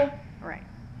 Well, Right.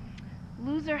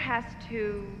 Loser has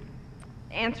to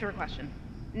answer a question.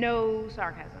 No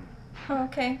sarcasm.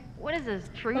 okay. What is this,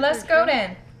 truth? Well, let's or go truth?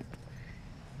 then.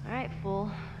 All right, fool.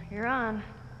 You're on.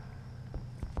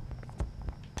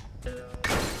 Bingo!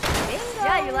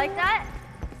 Yeah, you like that?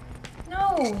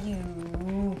 No,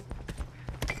 you.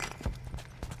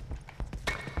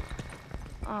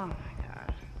 Oh my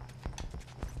god.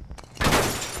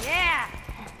 Yeah.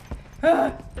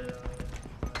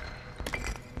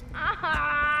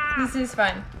 Ah! This is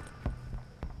fun.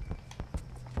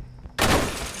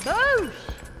 Boosh!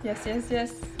 Yes, yes,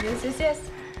 yes. Yes, yes, yes.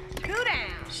 2 down.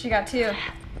 She got 2.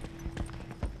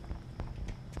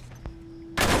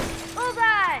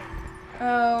 Bullseye!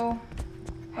 Oh.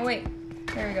 Oh, wait.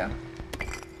 There we go.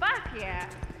 Fuck yeah.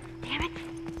 Damn it.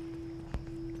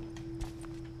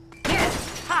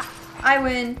 Yes! Ha! I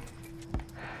win.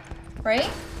 Right?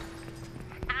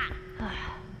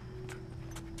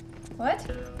 What?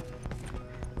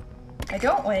 I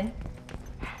don't win.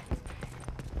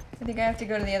 I think I have to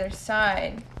go to the other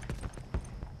side.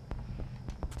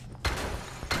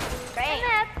 Hey,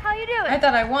 Ness, how you doing? I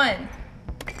thought I won.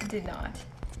 I did not.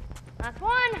 Last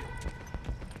one.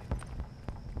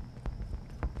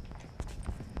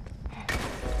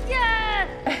 Yes!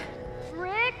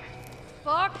 Rick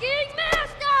fucking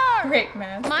master! Great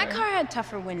master. My car had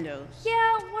tougher windows.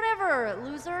 Yeah, whatever,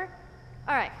 loser.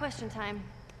 All right, question time.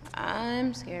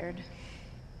 I'm scared.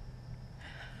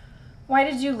 Why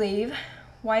did you leave?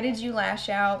 Why did you lash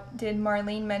out? Did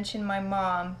Marlene mention my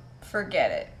mom?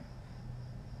 Forget it.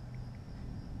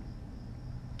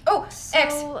 Oh, X.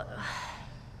 So,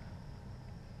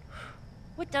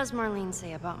 what does Marlene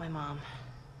say about my mom?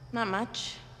 Not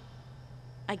much.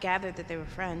 I gathered that they were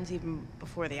friends even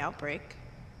before the outbreak.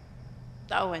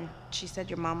 Oh, and she said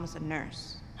your mom was a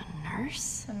nurse. A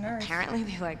nurse? A nurse. Apparently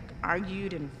they like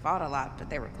argued and fought a lot, but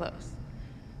they were close.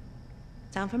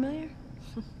 Sound familiar?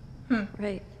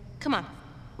 Right. Come on,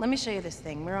 let me show you this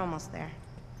thing. We're almost there.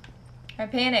 I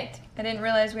panicked. I didn't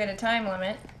realize we had a time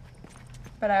limit.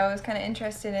 But I was kind of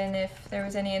interested in if there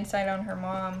was any insight on her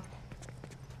mom.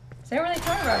 So they don't really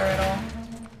talk about her at all.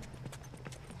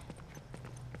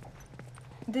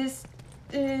 This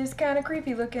is kind of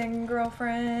creepy looking,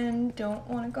 girlfriend. Don't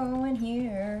want to go in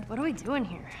here. What are we doing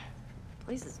here? The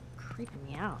place is creeping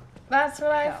me out. That's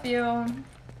what I feel.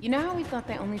 You know how we thought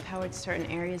they only powered certain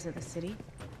areas of the city?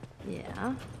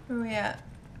 Yeah. Where are we at?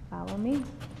 Follow me.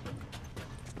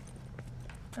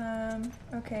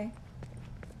 Okay.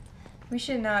 We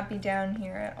should not be down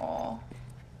here at all.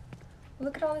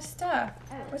 Look at all this stuff.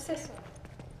 What's this?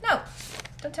 No!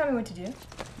 Don't tell me what to do.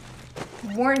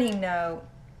 Warning note.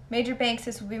 Major Banks,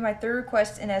 this will be my third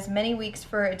request in as many weeks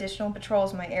for additional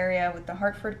patrols in my area, with the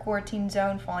Hartford quarantine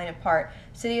zone falling apart.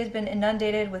 The city has been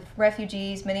inundated with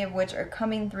refugees, many of which are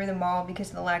coming through the mall because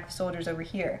of the lack of soldiers over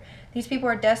here. These people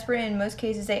are desperate, and in most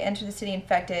cases they enter the city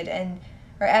infected,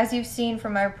 or as you've seen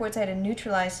from my reports, I had to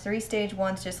neutralize 3 stage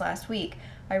 1s just last week.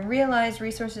 I realize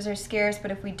resources are scarce,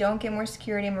 but if we don't get more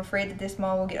security, I'm afraid that this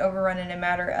mall will get overrun in a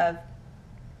matter of...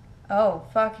 Oh,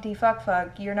 fuckity fuck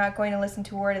fuck. You're not going to listen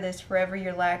to a word of this, forever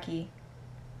your lackey.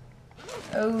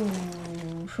 Oh,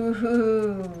 hoo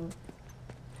hoo.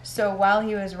 So while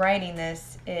he was writing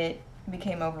this, it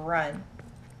became overrun.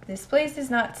 This place is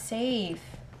not safe.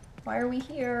 Why are we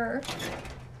here?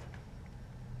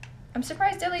 I'm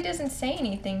surprised Ellie doesn't say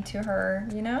anything to her,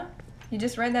 you know? You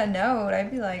just read that note,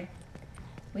 I'd be like,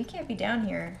 we can't be down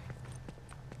here.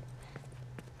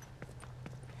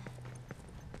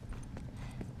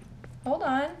 Hold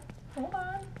on. Hold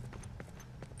on.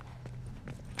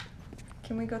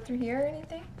 Can we go through here or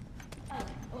anything?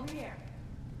 Over here.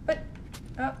 But,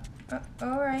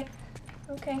 alright.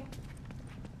 Okay.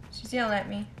 She's yelling at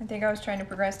me. I think I was trying to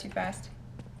progress too fast.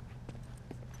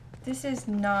 This is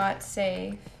not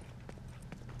safe.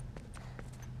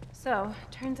 So,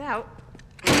 turns out,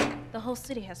 the whole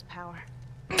city has power.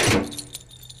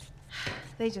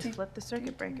 They just flipped the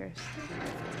circuit breakers.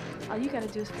 All you gotta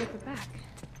do is flip it back.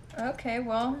 Okay,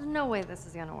 well, There's no way this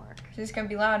is gonna work. it's just gonna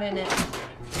be loud, isn't it?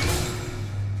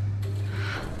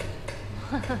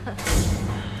 Oh,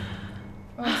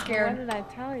 I'm What scared. did I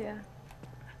tell you?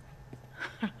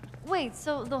 Wait,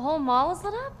 so the whole mall is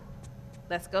lit up?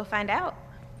 Let's go find out.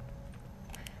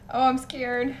 Oh, I'm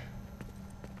scared.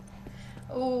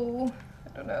 Oh,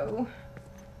 I don't know.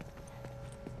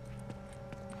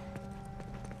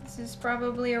 This is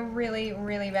probably a really,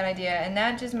 really bad idea, and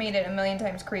that just made it a million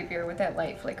times creepier with that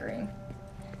light flickering.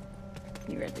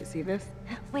 You ready to see this?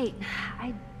 Wait,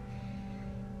 I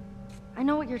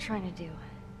know what you're trying to do.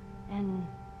 And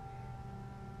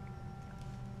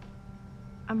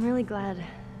I'm really glad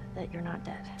that you're not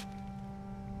dead.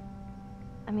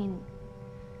 I mean,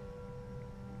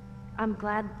 I'm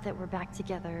glad that we're back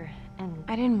together and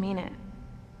I didn't mean it.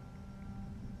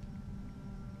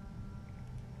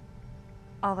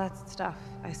 All that stuff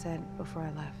I said before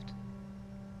I left.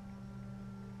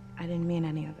 I didn't mean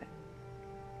any of it.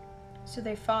 So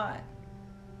they fought.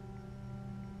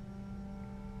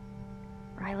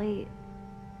 Riley,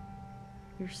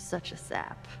 you're such a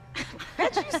sap.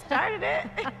 Bet you started it.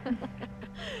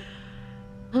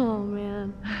 Oh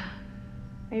man,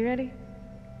 Are you ready?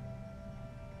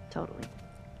 totally.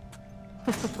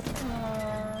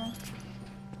 Aww.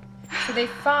 So they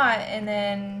fought, and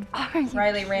then Are you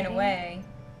Riley ran kidding? away.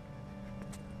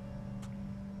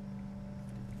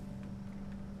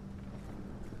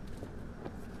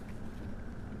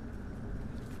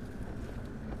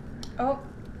 Oh.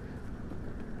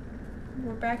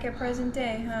 We're back at present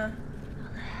day, huh?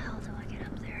 How the hell do I get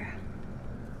up there?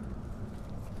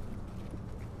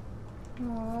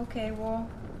 Oh, okay, well,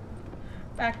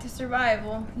 back to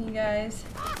survival, you guys.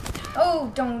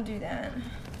 Oh, don't do that.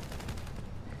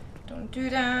 Don't do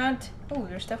that. Oh,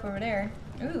 there's stuff over there.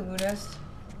 Ooh, that's...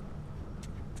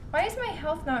 Why is my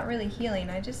health not really healing?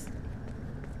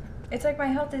 It's like my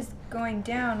health is going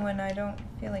down when I don't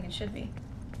feel like it should be.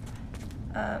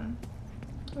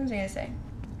 What was I gonna say?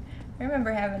 I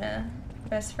remember having a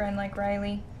best friend like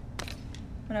Riley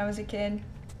when I was a kid.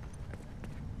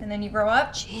 And then you grow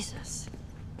up, Jesus.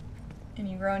 and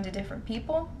you grow into different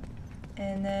people,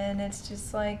 and then it's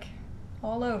just like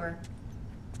all over.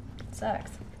 It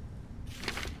sucks.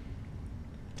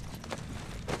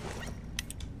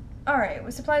 Alright,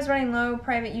 with supplies running low,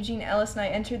 Private Eugene Ellis and I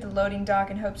entered the loading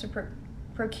dock in hopes of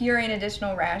procuring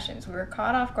additional rations. We were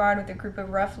caught off guard with a group of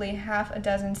roughly half a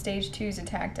dozen Stage 2s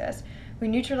attacked us. We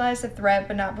neutralized the threat,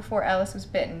 but not before Ellis was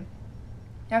bitten.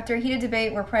 After a heated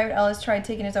debate where Private Ellis tried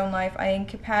taking his own life, I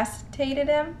incapacitated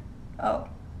him. Oh.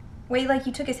 Wait, like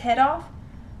you took his head off?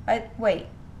 Wait.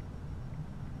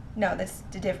 No, that's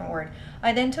a different word.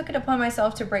 I then took it upon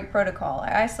myself to break protocol.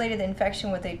 I isolated the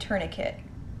infection with a tourniquet.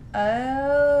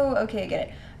 Oh, okay, I get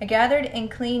it. I gathered and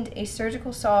cleaned a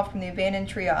surgical saw from the abandoned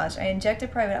triage. I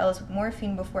injected Private Ellis with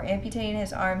morphine before amputating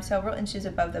his arm several inches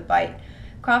above the bite,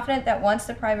 confident that once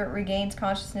the private regains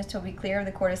consciousness, he'll be clear of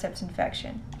the cordyceps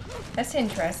infection. That's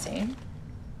interesting.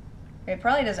 It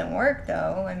probably doesn't work,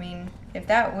 though. I mean, if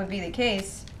that would be the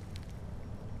case,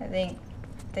 I think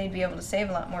they'd be able to save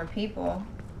a lot more people.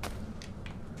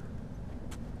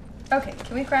 Okay,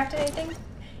 can we craft anything?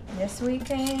 Yes, we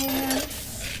can.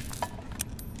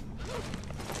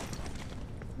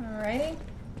 Alrighty.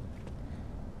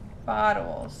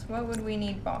 Bottles. What would we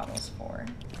need bottles for?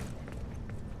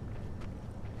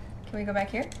 Can we go back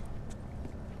here?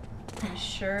 We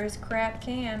sure as crap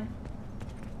can.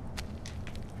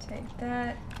 Take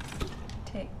that.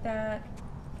 Take that.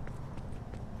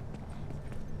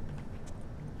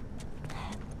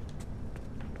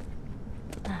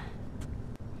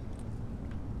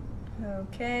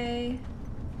 Okay.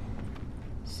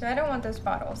 So I don't want those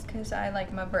bottles because I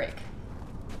like my break.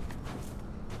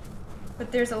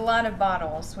 But there's a lot of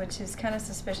bottles, which is kind of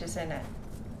suspicious, isn't it?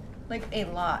 Like a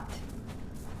lot.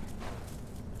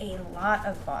 A lot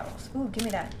of bottles. Ooh, give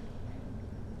me that.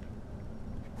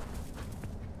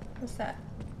 What's that?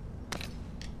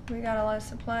 We got a lot of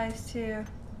supplies too.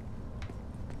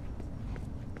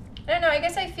 I don't know, I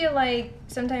guess I feel like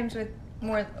sometimes with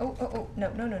more,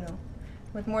 no.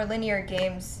 With more linear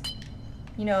games,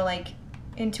 you know, like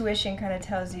intuition kind of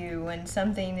tells you when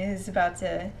something is about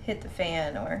to hit the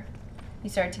fan or you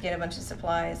start to get a bunch of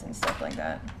supplies and stuff like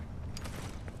that.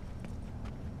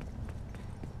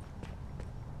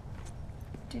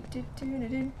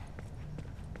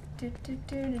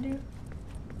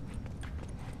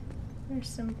 There's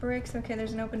some bricks. Okay,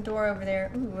 there's an open door over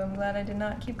there. Ooh, I'm glad I did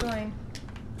not keep going.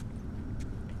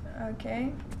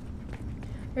 Okay.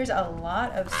 There's a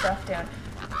lot of stuff down.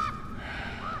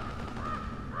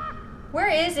 Where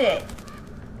is it?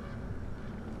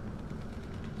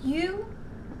 You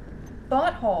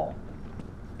butthole.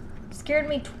 Scared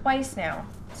me twice now.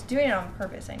 It's doing it on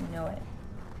purpose, I know it.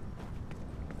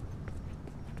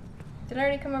 Did I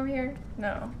already come over here?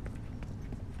 No.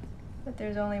 But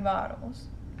there's only bottles.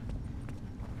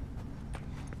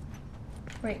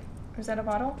 Wait, was that a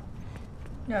bottle?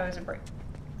 No, it was a brick.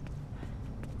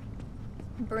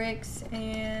 Bricks,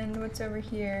 and what's over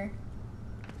here?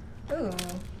 Ooh,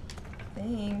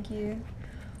 thank you.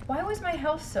 Why was my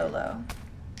health so low?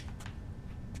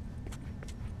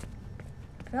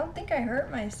 I don't think I hurt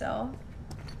myself.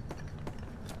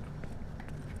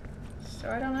 So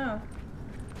I don't know.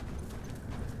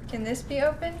 Can this be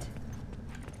opened?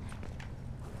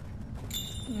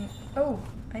 Oh,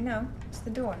 I know. It's the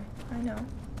door. I know.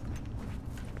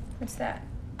 What's that?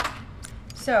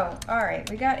 So, alright,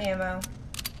 we got ammo.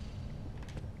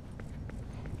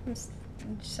 There's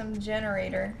some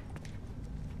generator.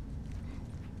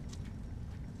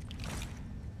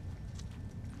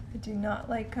 I do not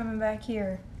like coming back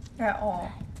here at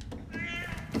all.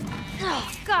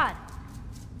 Oh, God!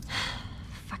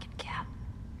 Fucking cat.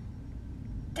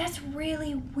 That's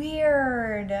really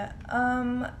weird.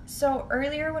 So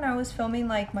earlier when I was filming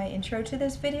like my intro to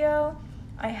this video,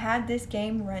 I had this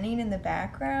game running in the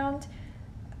background,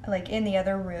 like in the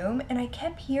other room, and I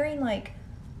kept hearing like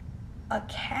a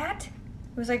cat.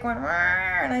 It was like going,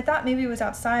 "Rrr," and I thought maybe it was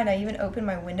outside. I even opened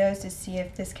my windows to see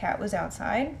if this cat was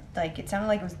outside. Like it sounded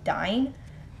like it was dying.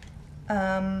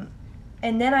 And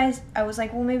then I was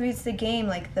like, well, maybe it's the game,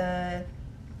 like the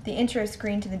intro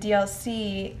screen to the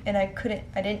DLC, and I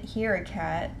didn't hear a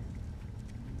cat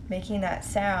making that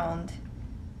sound.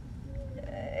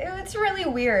 It's really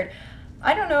weird.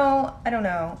 I don't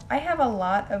know. I have a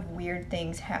lot of weird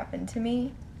things happen to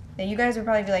me. Now you guys would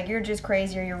probably be like, you're just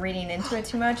crazy or you're reading into it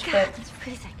too much, but It's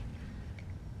freezing.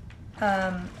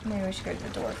 maybe we should go to the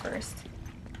door first.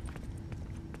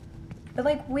 But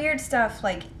like weird stuff,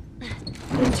 like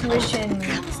intuition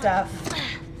stuff.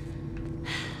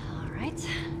 All right.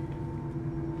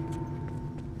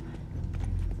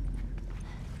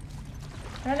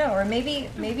 I don't know, or maybe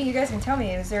you guys can tell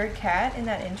me, is there a cat in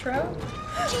that intro?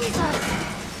 Jesus! Are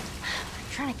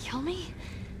you trying to kill me?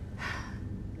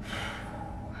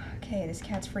 Okay, this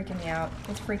cat's freaking me out.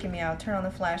 It's freaking me out. Turn on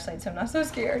the flashlight so I'm not so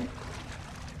scared.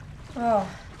 Oh,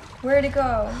 where'd it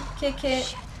go? Kick it.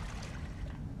 Shit.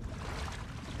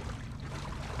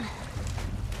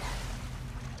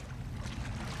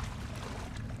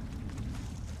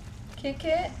 Kick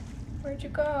it? Where'd you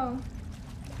go?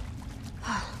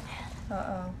 Oh, man.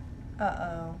 Uh-oh.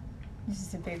 Uh-oh. This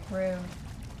is a big room.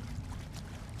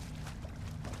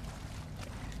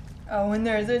 Oh, and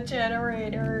there's a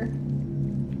generator.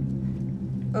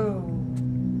 Oh.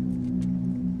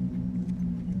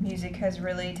 Music has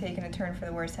really taken a turn for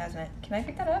the worse, hasn't it? Can I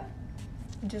pick that up?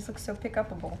 It just looks so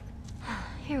pick-upable.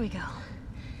 Here we go.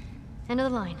 End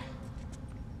of the line.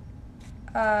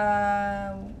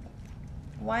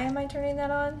 Why am I turning that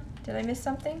on? Did I miss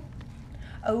something?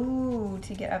 Oh,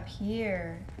 to get up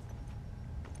here.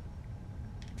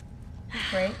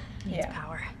 Right? Needs Yeah.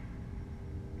 power.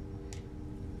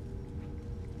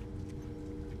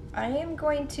 I am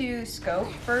going to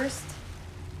scope first.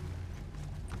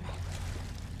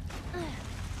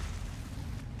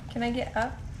 Can I get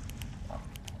up?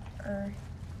 Or...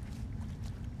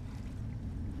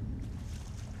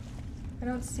 I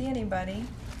don't see anybody.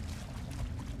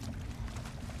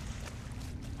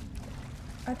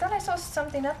 I thought I saw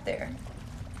something up there.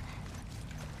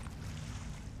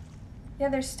 Yeah,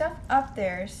 there's stuff up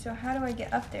there, so how do I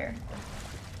get up there?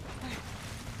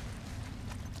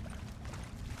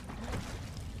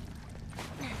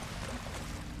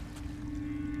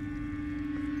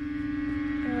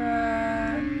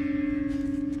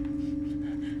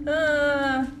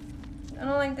 I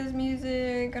don't like this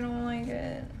music. I don't like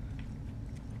it.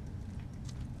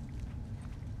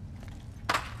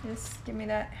 Just give me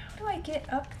that. How do I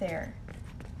get up there?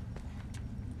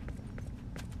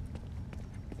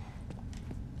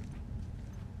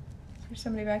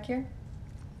 somebody back here?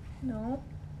 No.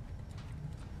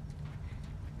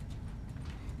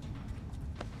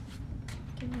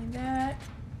 Give me that.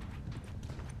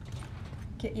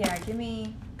 Yeah, give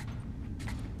me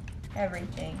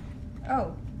everything.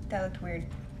 Oh, that looked weird.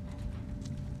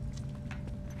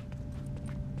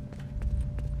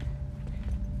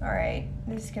 Alright,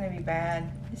 this is gonna be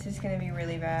bad. This is gonna be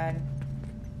really bad.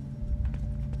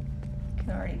 Can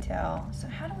already tell. So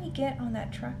how do we get on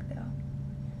that truck though?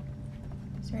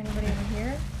 Is there anybody over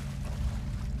here?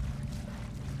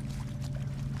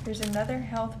 There's another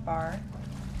health bar.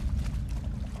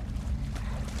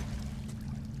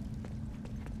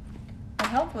 My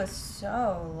health was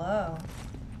so low.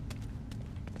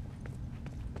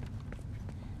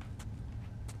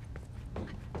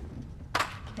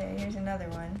 Okay, here's another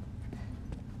one.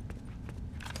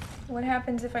 What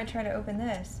happens if I try to open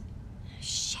this?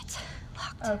 Shit.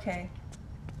 Locked. Okay.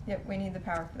 Yep, we need the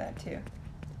power for that too.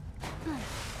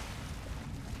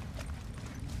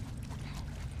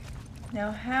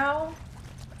 Now how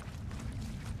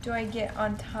do I get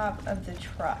on top of the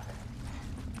truck?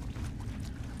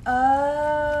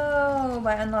 Oh,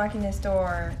 by unlocking this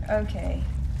door. Okay.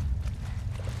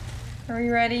 Are we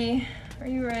ready? Are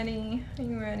you ready? Are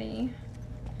you ready?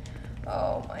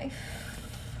 Oh my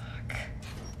fuck.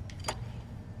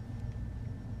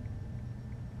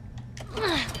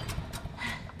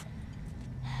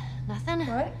 Nothing?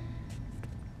 What?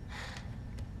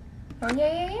 Oh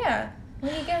yeah. We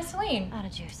need gasoline. Out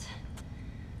of juice.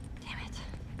 Damn it.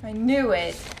 I knew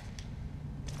it.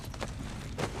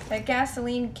 That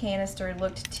gasoline canister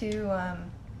looked too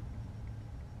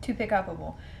pick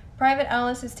upable. Private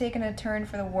Ellis has taken a turn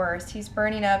for the worst. He's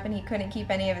burning up and he couldn't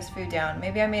keep any of his food down.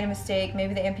 Maybe I made a mistake.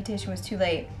 Maybe the amputation was too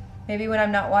late. Maybe when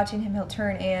I'm not watching him, he'll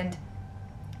turn and...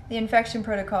 The infection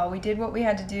protocol. We did what we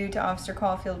had to do to Officer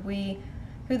Caulfield.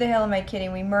 Who the hell am I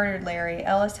kidding? We murdered Larry.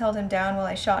 Ellis held him down while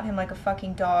I shot him like a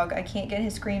fucking dog. I can't get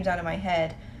his screams out of my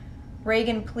head.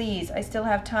 Reagan, please. I still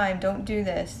have time. Don't do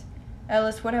this.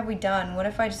 Ellis, what have we done? What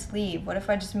if I just leave? What if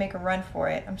I just make a run for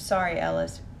it? I'm sorry,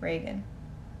 Ellis. Reagan.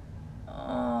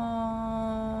 Aww.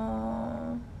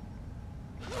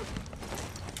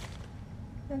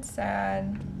 That's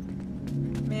sad.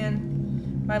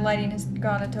 Man, my lighting has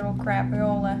gone to total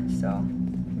crapiola, so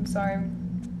I'm sorry.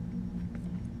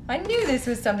 I knew this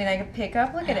was something I could pick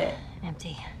up. Look at it.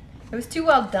 Empty. It was too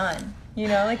well done. You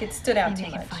know, like it stood out Maybe too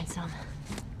I can much. find some.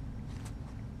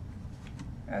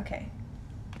 Okay.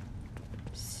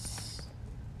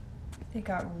 It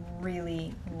got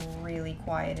really, really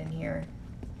quiet in here.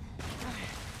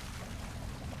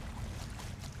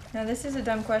 Now this is a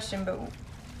dumb question, but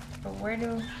where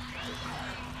do...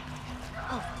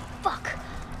 Oh, fuck.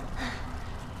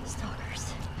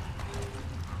 Stalkers.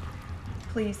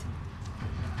 Please.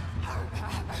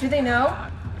 Do they know?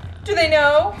 Do they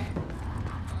know?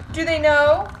 Do they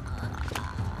know?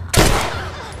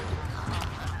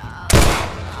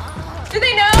 Do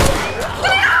they know? Do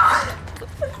they know?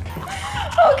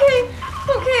 Okay.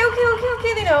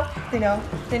 They know. They know.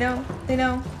 They know. They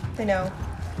know. They know.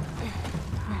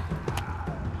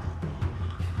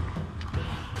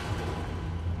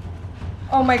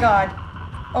 Oh my god.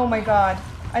 Oh my god.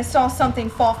 I saw something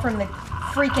fall from the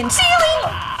freaking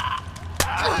ceiling!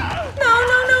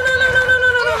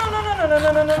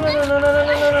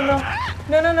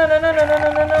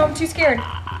 No. I'm too scared.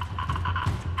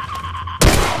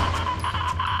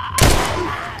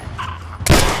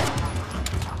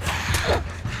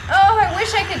 Oh, I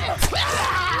wish I could.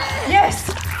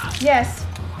 Yes. Yes.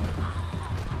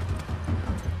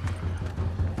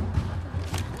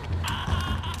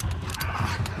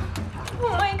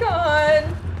 Oh my god.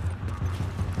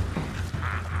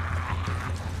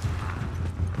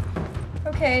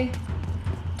 Okay.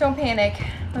 Don't panic.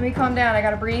 Let me calm down. I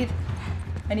gotta breathe.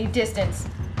 I need distance.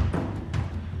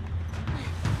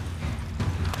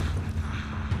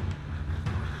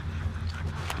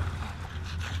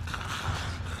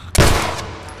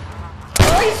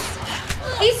 Oh,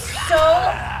 he's so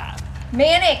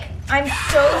manic. I'm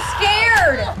so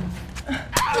scared.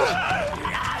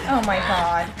 Oh my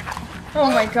god. Oh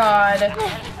my god.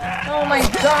 Oh my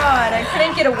god. I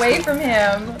couldn't get away from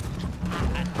him.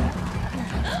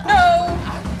 No!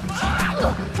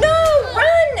 No!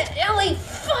 Run! Ellie,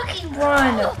 fucking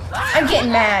run! I'm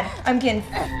getting mad. I'm getting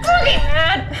fucking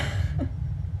mad!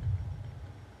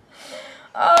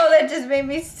 Oh, that just made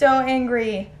me so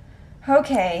angry.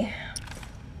 Okay.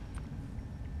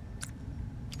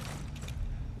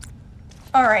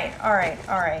 Alright.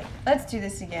 Let's do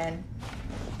this again.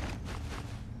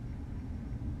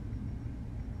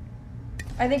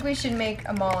 I think we should make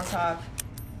a Molotov.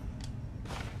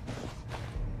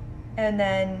 And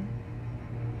then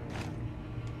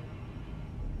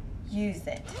use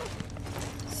it.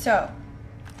 So,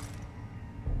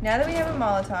 now that we have a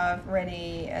Molotov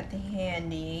ready at the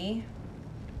handy,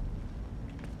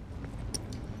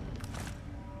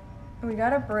 we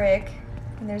got a brick,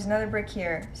 and there's another brick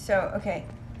here. So, okay,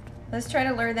 let's try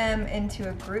to lure them into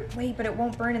a group. Wait, but it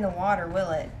won't burn in the water,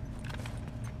 will it?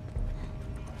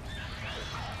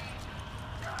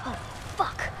 Oh,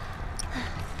 fuck.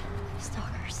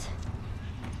 Stalkers.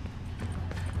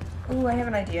 Ooh, I have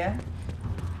an idea.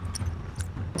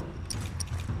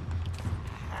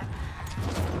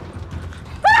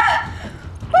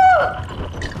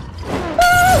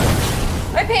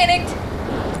 I panicked.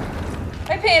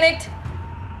 I panicked.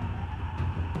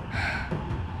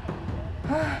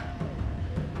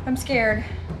 I'm scared.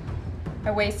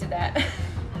 I wasted that.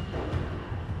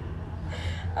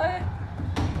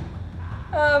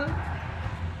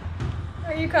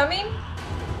 Are you coming?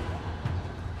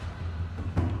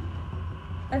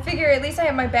 I figure at least I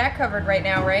have my back covered right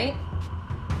now, right?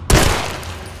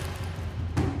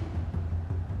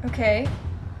 Okay.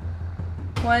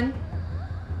 1.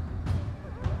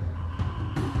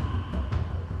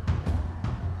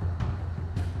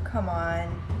 Come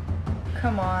on.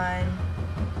 Come on.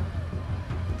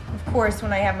 Of course,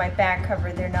 when I have my back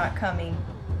covered, they're not coming.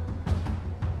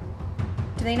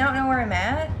 Do they not know where I'm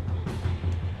at?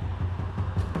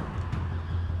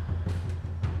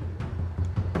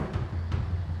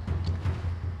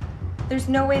 There's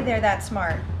no way they're that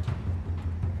smart.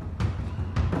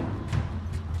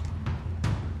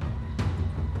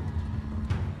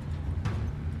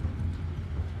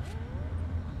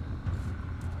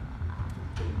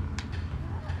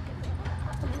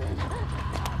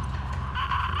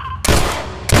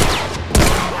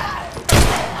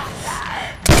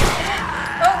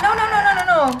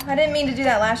 I didn't mean to do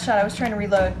that last shot. I was trying to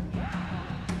reload.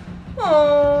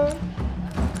 Oh.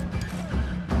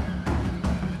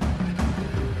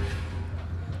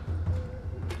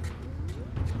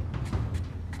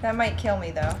 That might kill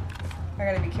me though. I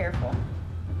gotta be careful.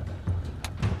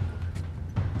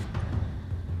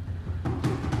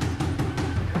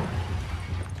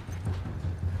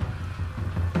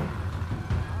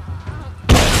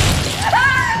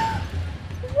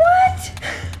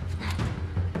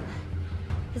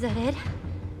 Is that it?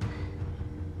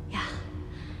 Yeah,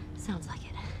 sounds like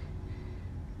it.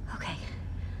 Okay,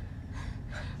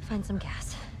 find some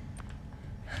gas.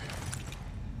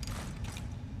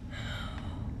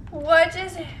 What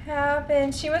just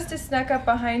happened? She must have snuck up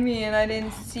behind me and I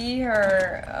didn't see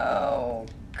her. Oh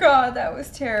God, that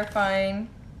was terrifying.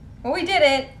 Well, we did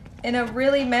it in a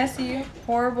really messy,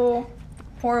 horrible,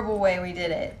 horrible way. We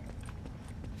did it.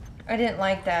 I didn't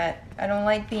like that. I don't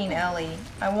like being Ellie.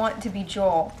 I want to be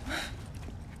Joel.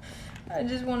 I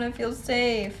just want to feel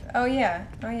safe. Oh yeah.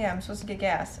 Oh yeah, I'm supposed to get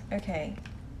gas. Okay.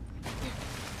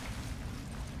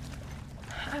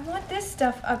 I want this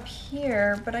stuff up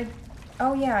here, but I...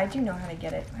 Oh yeah, I do know how to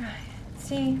get it.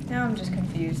 See, now I'm just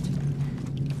confused.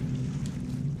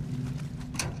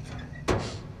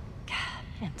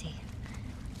 Empty.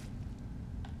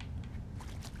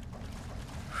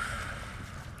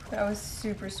 That was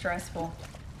super stressful.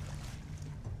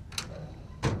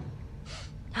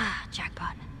 Ah,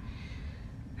 jackpot.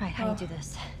 Right, how do you do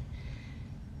this?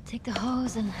 Take the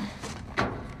hose and...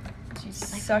 You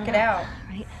suck it out.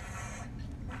 Right?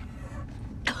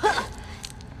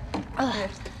 Here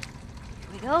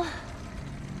we go.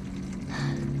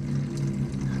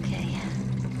 Okay.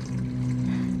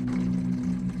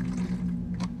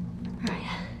 Alright.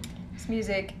 This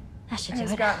music That should do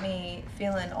has it. got me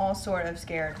feeling all sort of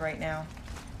scared right now.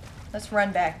 Let's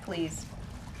run back, please.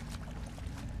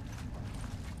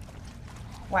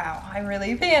 Wow, I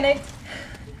really panicked.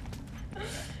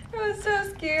 I was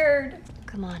so scared.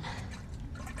 Come on.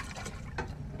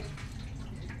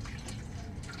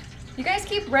 You guys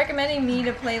keep recommending me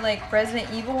to play like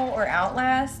Resident Evil or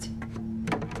Outlast.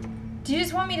 Do you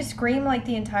just want me to scream like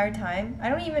the entire time? I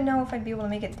don't even know if I'd be able to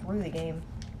make it through the game.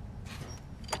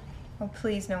 Oh,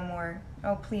 please no more.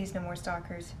 Oh, please no more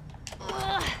stalkers.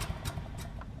 Note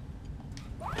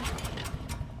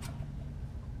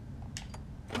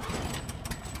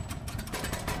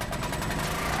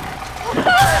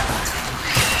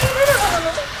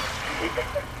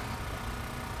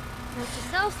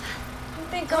yourself. Oh,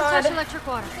 thank Don't God. touch electric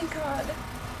water. Oh, thank God.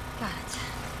 Got it.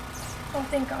 Oh,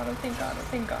 thank God. Oh, thank God. Oh,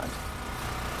 thank God.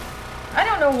 I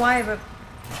don't know why, but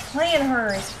playing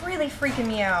her is really freaking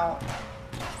me out.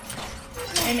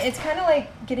 And it's kind of like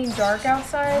getting dark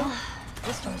outside.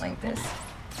 This Don't one's like open. this.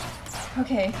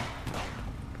 Okay.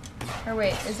 Or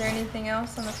wait, is there anything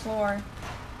else on the floor?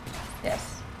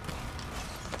 Yes.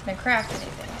 Can I craft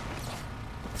anything?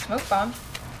 Smoke bomb.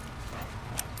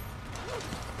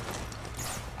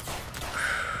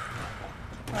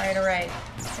 Alright, alright.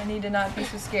 I need to not be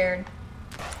so scared.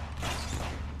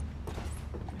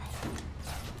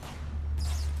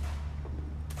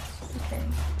 Okay.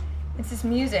 It's this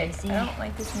music. Easy. I don't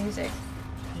like this music.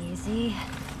 Easy.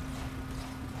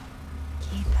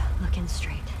 Keep looking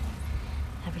straight.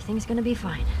 Everything's gonna be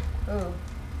fine. Ooh.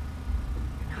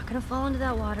 You're not gonna fall into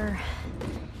that water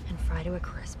and fry to a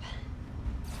crisp.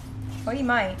 Oh, you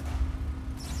might.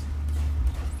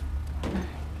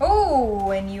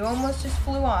 Oh, and you almost just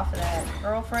flew off of that,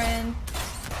 girlfriend.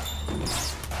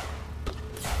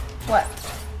 What?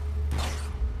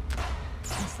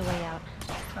 That's the way out.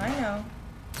 I know.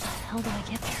 How the hell did I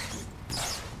get there?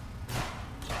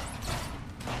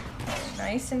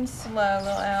 Nice and slow,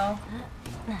 little L.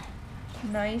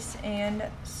 Nice and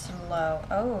slow.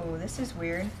 Oh, this is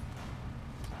weird.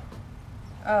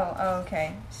 Oh,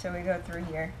 okay. So we go through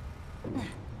here.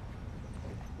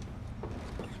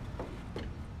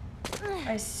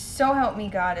 I so help me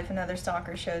God, if another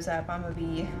stalker shows up, I'm gonna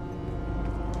be...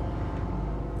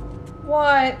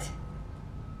 What?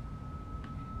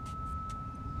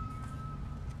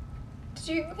 Did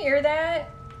you hear that?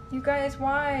 You guys,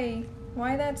 why?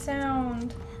 Why that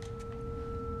sound?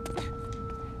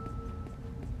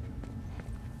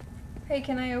 Hey,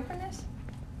 can I open this?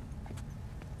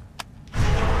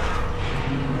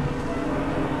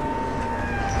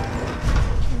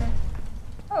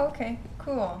 Oh, okay,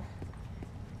 cool.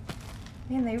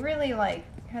 Man, they really, like,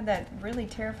 had that really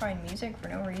terrifying music for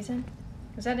no reason.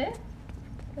 Was that it?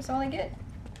 That's all I get?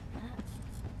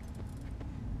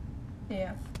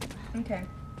 Yeah. Okay.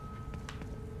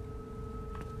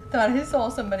 Thought I saw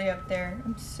somebody up there.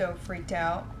 I'm so freaked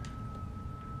out.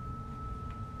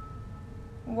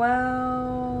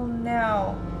 Well,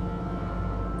 now,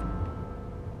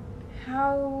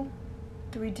 how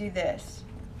do we do this?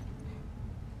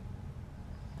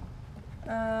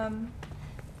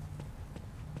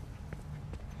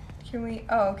 Can we,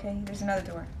 oh, okay, there's another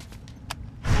door.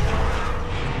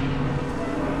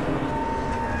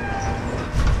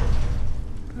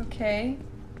 Okay.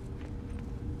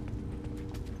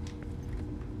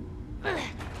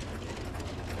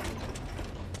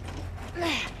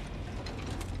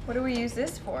 What do we use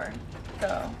this for,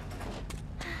 though?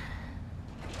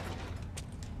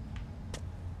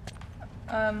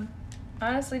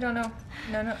 Honestly don't know.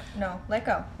 No, let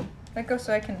go. Let go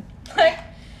so I can,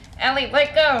 Ellie,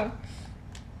 let go!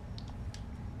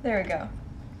 There we go.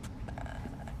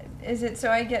 Is it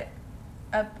so I get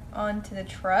up onto the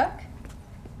truck?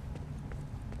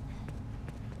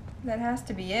 That has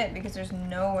to be it, because there's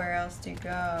nowhere else to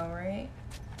go, right?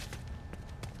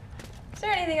 Is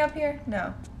there anything up here?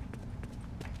 No.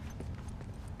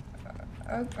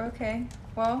 Okay,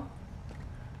 well,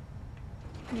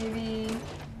 maybe,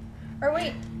 or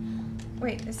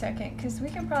wait a second, because we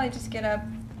can probably just get up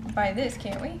by this,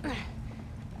 can't we?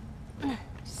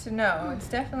 So no, it's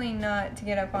definitely not to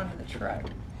get up onto the truck.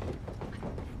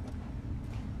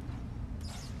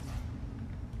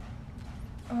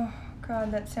 Oh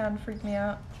God, that sound freaked me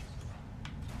out.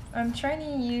 I'm trying to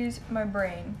use my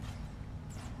brain.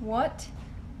 What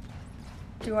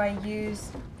do I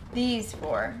use these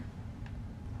for?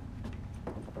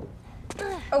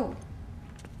 Oh.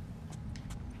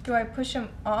 Do I push them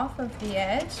off of the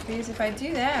edge? Because if I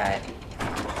do that...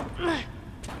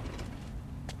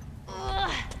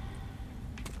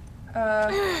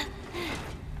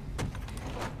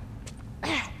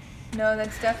 No,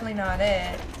 that's definitely not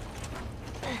it.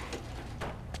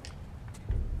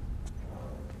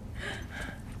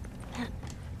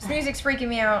 This music's freaking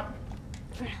me out.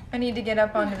 I need to get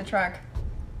up onto the truck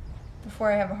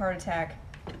before I have a heart attack.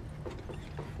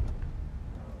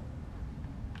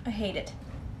 I hate it.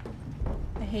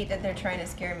 I hate that they're trying to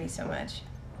scare me so much.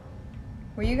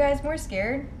 Were you guys more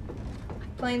scared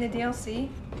playing the DLC?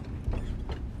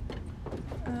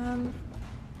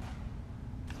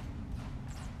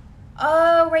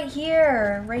 Oh, right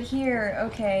here. Right here.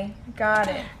 Okay. Got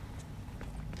it.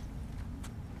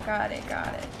 Got it.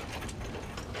 Got it.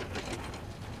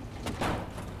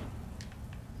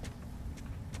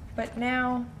 But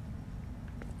now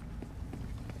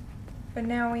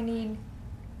we need...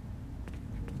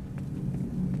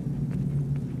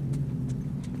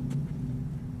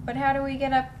 But how do we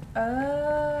get up?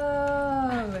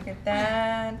 Oh, look at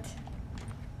that.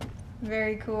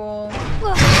 Very cool.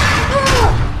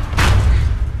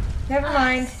 Never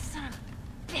mind. Son of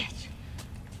a bitch.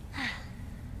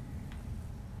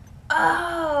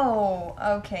 Oh,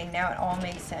 okay, now it all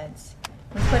makes sense.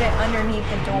 We put it underneath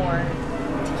the door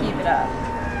to keep it up.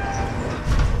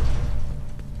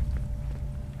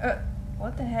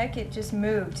 What the heck? It just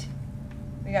moved.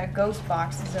 We got ghost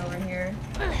boxes over here.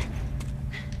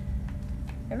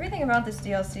 Everything about this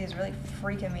DLC is really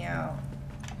freaking me out.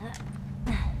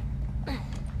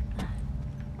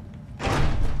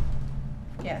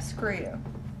 Yeah, screw you.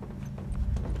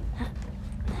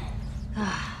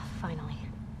 Finally.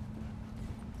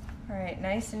 Alright,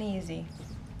 nice and easy.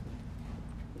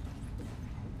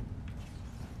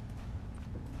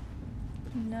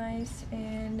 Nice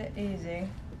and easy.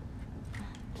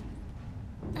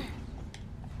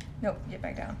 Nope, get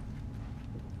back down.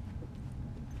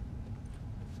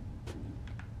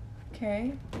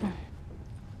 Okay.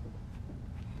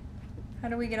 How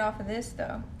do we get off of this,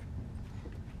 though?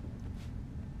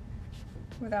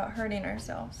 Without hurting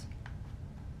ourselves.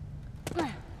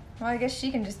 Well, I guess she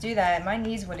can just do that. My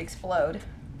knees would explode.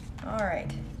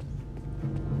 Alright.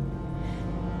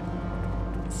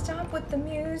 Stop with the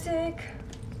music.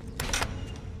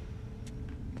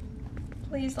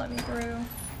 Please let me through.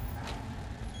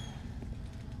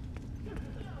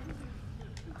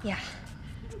 Yeah,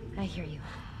 I hear you.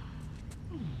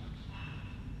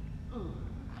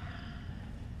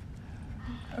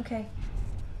 Okay.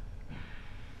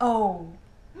 Oh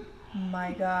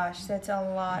my gosh, that's a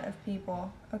lot of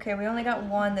people. Okay, we only got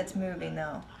one that's moving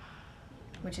though,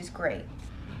 which is great.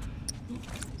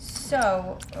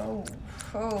 So, oh,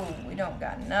 we don't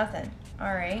got nothing.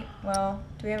 All right, well,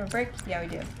 do we have a break? Yeah, we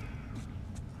do.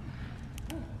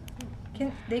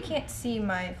 They can't see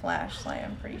my flashlight,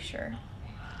 I'm pretty sure.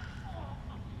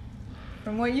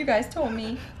 From what you guys told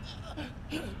me.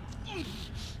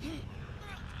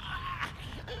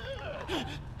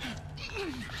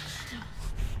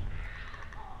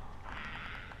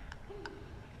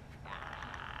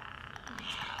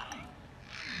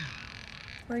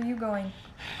 Where are you going?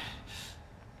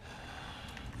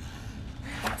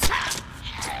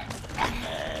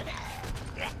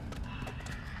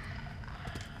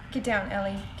 Get down,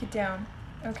 Ellie. Get down.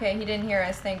 Okay, he didn't hear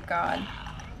us, thank God.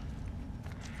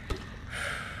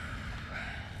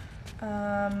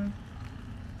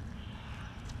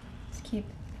 Let's keep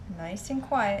nice and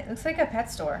quiet. Looks like a pet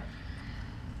store.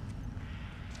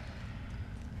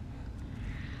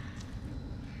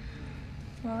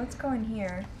 Well, let's go in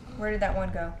here. Where did that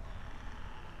one go?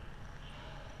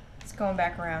 It's going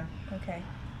back around. Okay.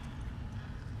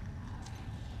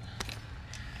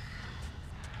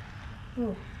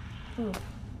 Ooh. Ooh.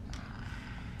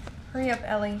 Hurry up,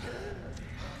 Ellie.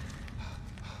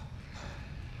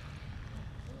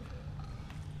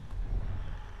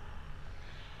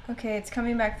 Okay, it's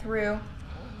coming back through.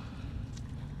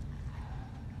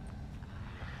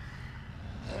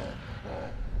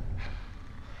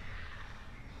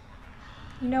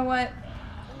 You know what?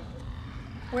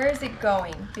 Where is it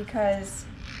going? Because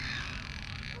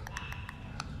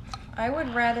I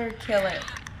would rather kill it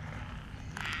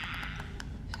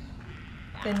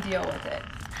than deal with it.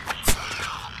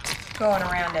 Going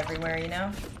around everywhere, you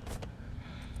know?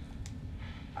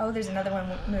 Oh, there's another one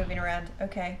moving around.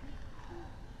 Okay.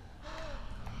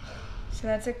 So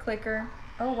that's a clicker.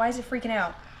 Oh, why is it freaking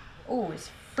out? Oh,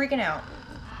 it's freaking out.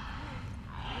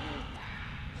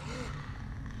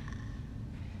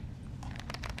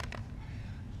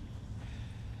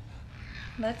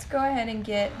 Let's go ahead and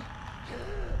get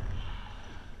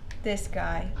this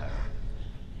guy.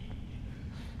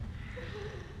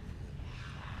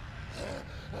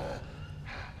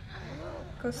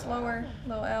 Go slower,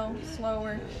 little L,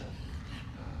 slower.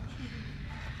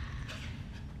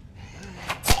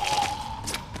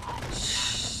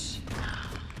 Shh.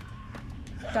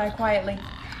 Die quietly.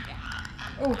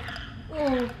 Ooh,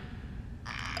 ooh.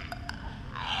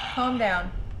 Calm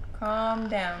down, calm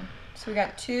down. So we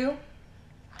got two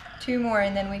more,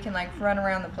 and then we can like run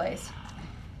around the place.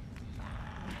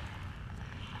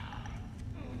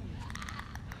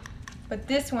 But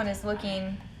this one is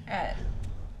looking at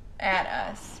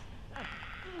us,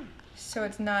 so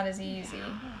it's not as easy.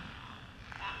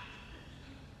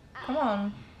 Come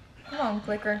on,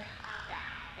 clicker.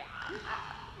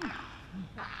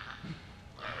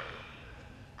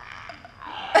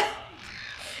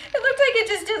 It looked like it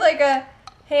just did like a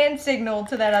hand signal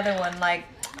to that other one, like,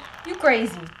 you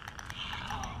crazy.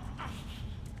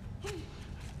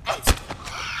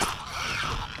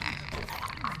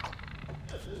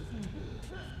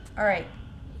 All right.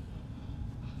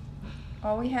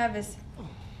 All we have is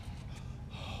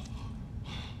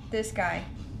this guy.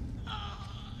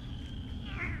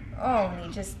 Oh, and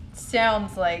he just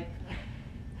sounds like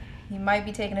he might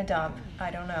be taking a dump.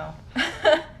 I don't know.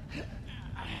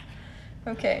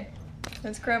 Okay,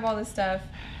 let's grab all this stuff.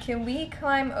 Can we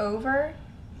climb over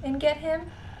and get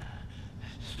him?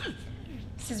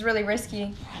 This is really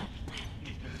risky.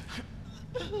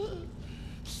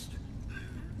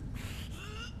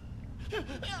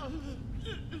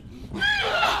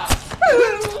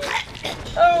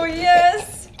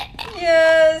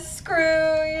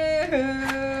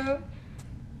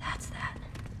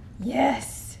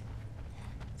 Yes!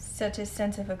 Such a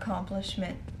sense of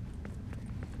accomplishment.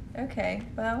 Okay,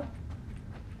 well.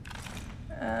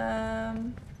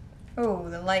 Oh,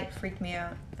 the light freaked me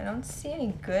out. I don't see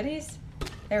any goodies.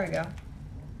 There we go.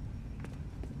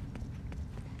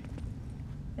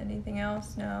 Anything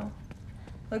else? No.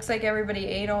 Looks like everybody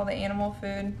ate all the animal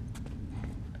food.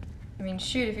 I mean,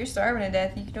 shoot, if you're starving to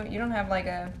death, you don't have like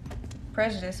a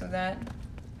prejudice with that.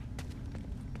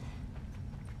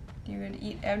 You would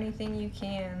eat anything you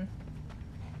can.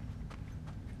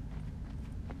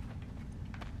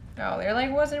 Oh, there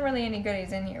like wasn't really any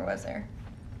goodies in here, was there?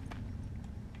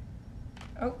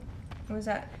 Oh, what was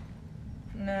that?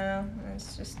 No,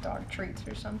 it's just dog treats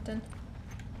or something.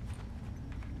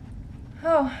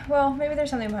 Oh, well, maybe there's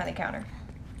something behind the counter.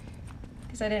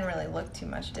 Because I didn't really look too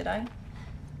much, did I?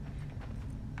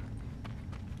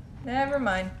 Never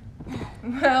mind.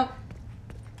 Well,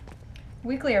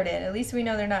 we cleared it. At least we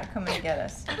know they're not coming to get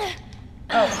us.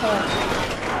 Oh, hold on.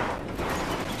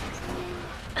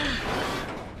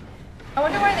 I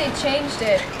wonder why they changed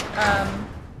it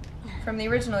from the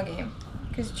original game.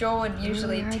 Because Joel would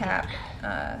usually tap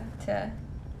to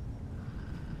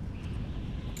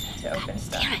open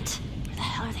stuff. Damn it! Where the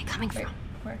hell are they coming from?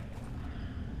 Where?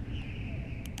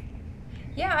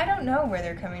 Yeah, I don't know where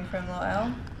they're coming from,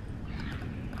 TLOU.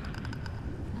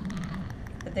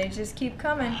 But they just keep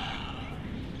coming.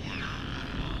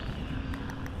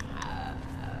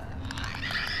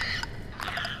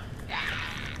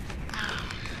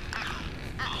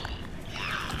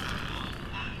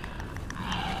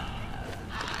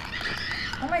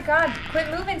 Oh my god, quit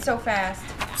moving so fast.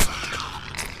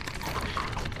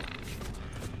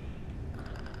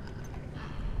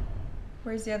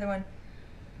 Where's the other one?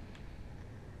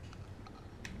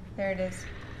 There it is.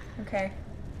 Okay.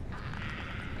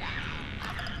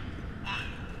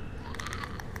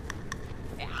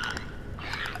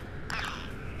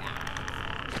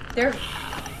 They're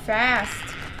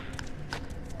fast.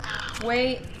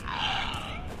 Wait.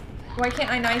 Why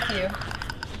can't I knife you?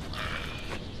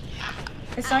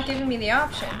 It's not giving me the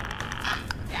option.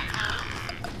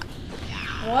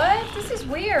 What? This is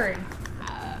weird.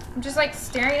 I'm just like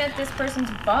staring at this person's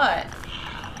butt.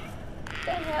 What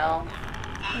the hell?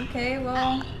 Okay,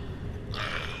 well.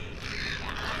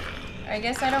 I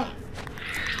guess I don't.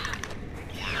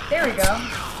 There we go.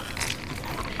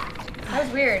 That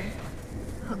was weird.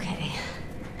 Okay.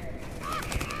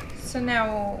 So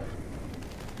now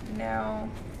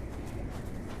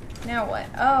what?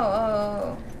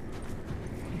 Oh.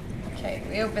 Okay,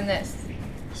 we open this.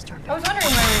 I was wondering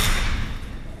why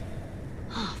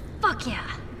Oh, fuck yeah.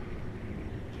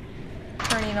 we're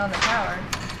turning on the power.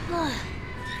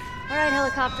 All right,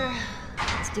 helicopter.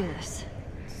 Let's do this.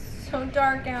 So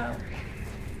dark out.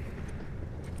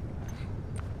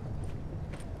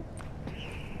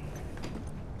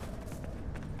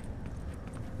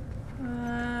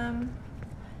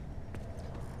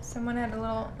 Someone had a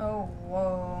little, oh,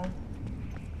 whoa.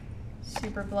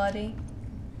 Super bloody.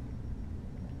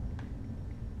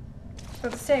 I was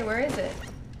about to say, where is it?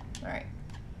 All right.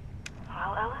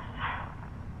 Well, Ellis, I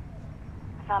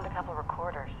found a couple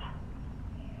recorders.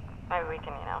 Maybe we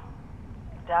can,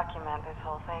 document this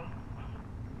whole thing.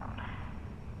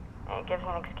 It gives me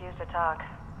an excuse to talk.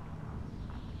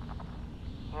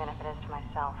 Even if it is to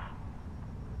myself.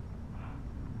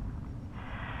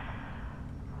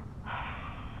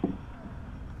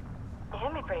 You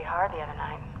hit me pretty hard the other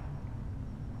night.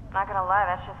 Not gonna lie,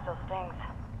 that shit still stings.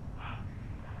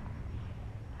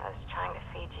 I was trying to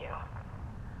feed you.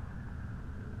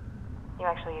 You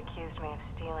actually accused me of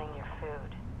stealing your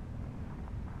food.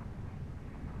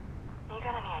 You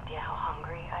got any idea how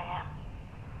hungry I am?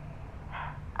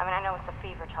 I mean, I know it's the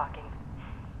fever talking.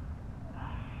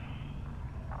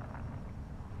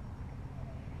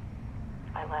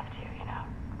 I left you,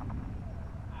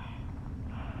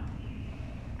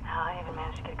 Hell, I even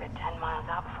managed to get a good 10 miles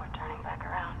out before turning back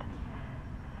around.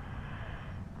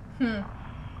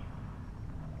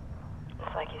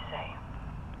 It's like you say.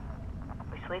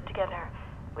 We sleep together,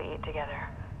 we eat together,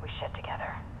 we shit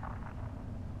together.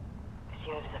 This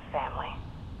unit is a family.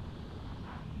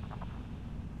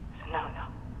 So no.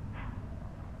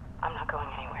 I'm not going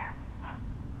anywhere.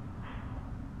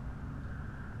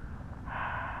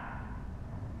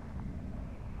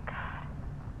 God.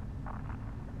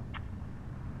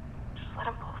 Just let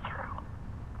him pull through.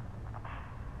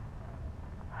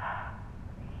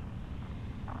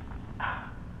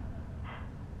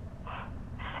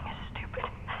 This thing is stupid.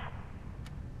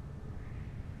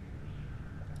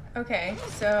 Okay,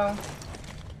 so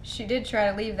she did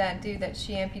try to leave that dude that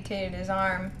she amputated his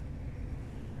arm,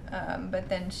 but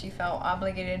then she felt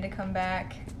obligated to come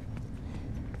back.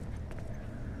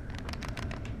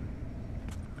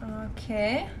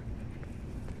 Okay.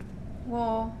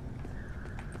 Well,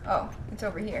 oh, it's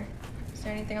over here. Is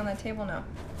there anything on that table? No.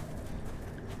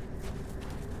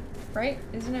 Right?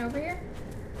 Isn't it over here?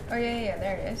 Oh, yeah,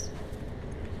 there it is.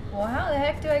 Well, how the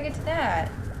heck do I get to that?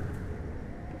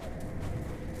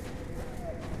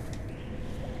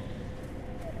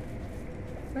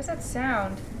 Where's that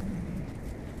sound?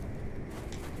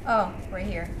 Oh, right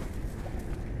here.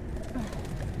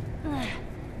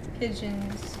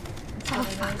 Pigeons. Oh,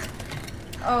 fuck.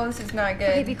 Oh, this is not good.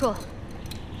 Okay, be cool.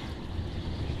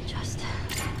 Just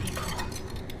be cool.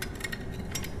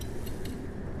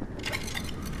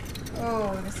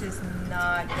 Oh, this is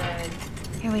not good.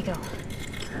 Here we go.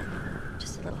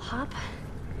 Just a little hop,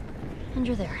 and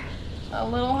you're there. A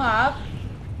little hop.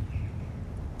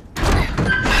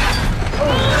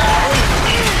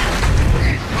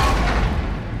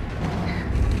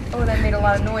 Oh, that made a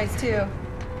lot of noise too.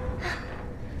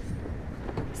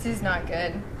 This is not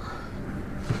good.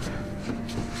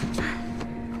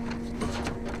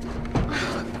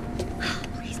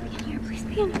 Please be in here, please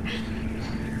be in here.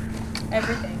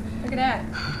 Everything. Look at that.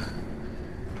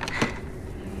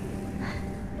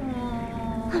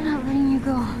 I'm not letting you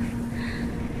go.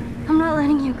 I'm not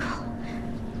letting you go.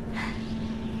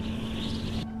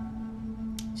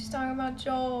 She's talking about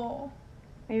Joel.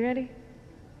 Are you ready?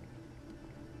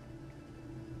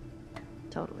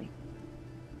 Totally.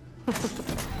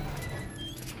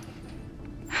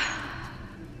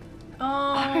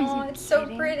 Oh, it's so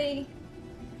kidding? pretty.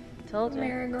 Told you.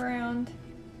 Merry-go-round.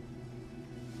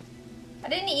 I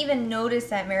didn't even notice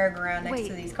that merry-go-round next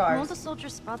to these Won't cars. the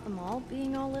soldiers spot them all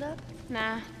being all lit up?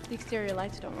 Nah, the exterior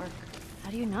lights don't work. How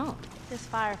do you know? This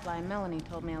Firefly, Melanie,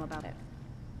 told me all about it.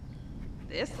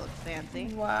 This looks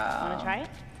fancy. Wow. Wanna try it?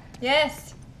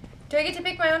 Yes. Do I get to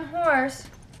pick my own horse?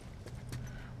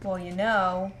 Well, you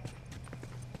know.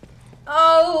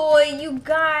 Oh, you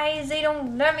guys, they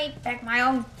don't let me pick my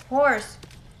own horse.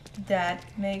 That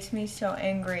makes me so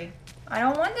angry. I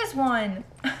don't want this one.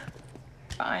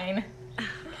 Fine.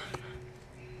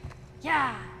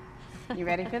 Yeah! You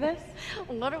ready for this?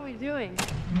 What are we doing?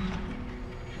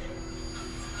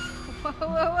 Whoa, whoa,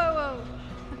 whoa,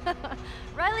 whoa.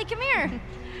 Riley, come here!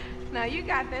 No, you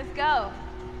got this. Go.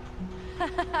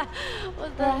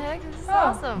 What the heck? This is Oh.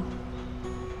 awesome.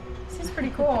 This is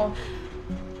pretty cool.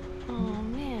 Oh,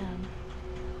 man.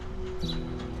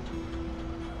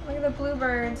 Look at the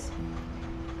bluebirds.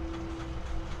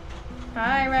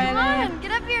 Hi, Riley. Come on,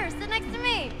 get up here. Sit next to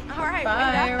me. All right.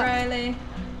 Bye, Riley.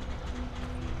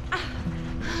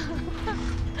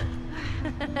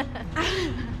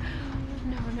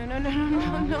 No.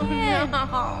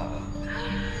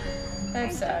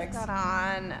 That sucks. Got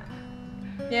on.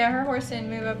 Yeah, her horse didn't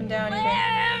move up and down either.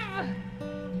 Liv!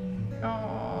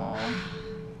 Aww.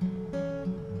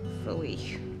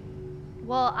 Phooey.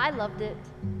 Well, I loved it.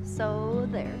 So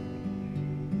there.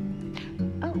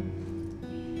 Oh.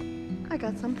 I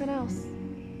got something else.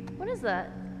 What is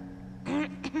that?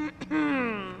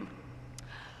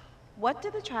 What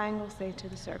did the triangle say to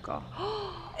the circle?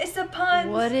 It's a pun.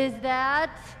 What is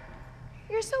that?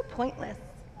 You're so pointless.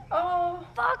 Oh.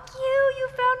 Fuck you! You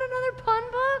found another pun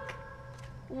book?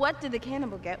 What did the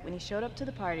cannibal get when he showed up to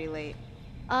the party late?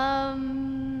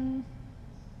 A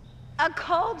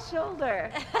cold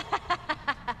shoulder.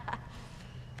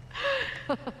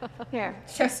 Here,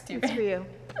 So it's for stupid. you.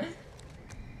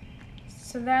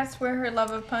 So that's where her love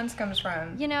of puns comes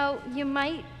from. You know, you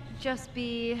might just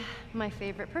be my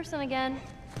favorite person again.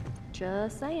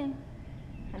 Just saying.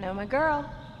 I know my girl.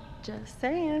 Just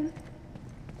saying.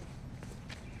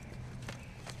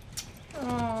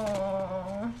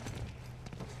 Aww.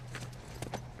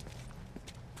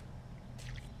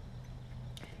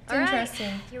 It's All right,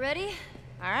 interesting. you ready?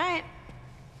 All right.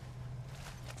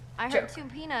 I heard Joke. 2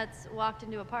 peanuts walked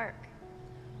into a park.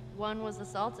 One was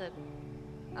assaulted.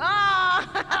 Oh!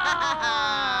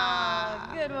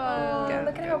 Good one. Oh,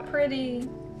 look at how pretty.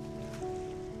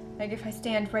 Like if I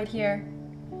stand right here.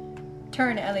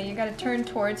 Turn, Ellie. You gotta turn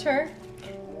towards her.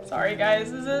 Sorry,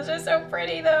 guys. This is just so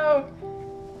pretty, though.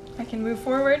 I can move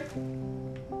forward.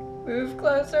 Move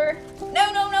closer.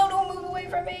 No, don't move away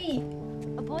from me.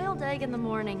 A boiled egg in the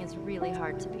morning is really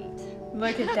hard to beat.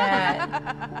 Look at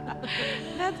that.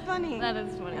 That's funny. That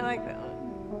is funny. I like that one.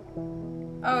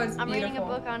 Oh, it's I'm beautiful. reading a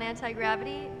book on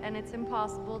anti-gravity, and it's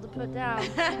impossible to put down.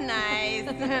 Nice.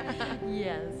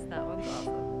 Yes, that one's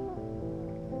awesome.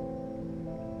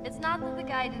 It's not that the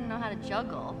guy didn't know how to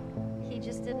juggle. He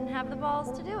just didn't have the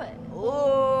balls to do it.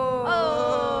 Oh.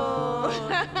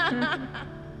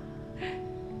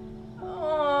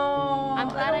 Oh, I'm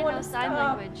glad I know wanna sign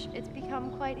stop. language. It's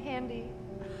become quite handy.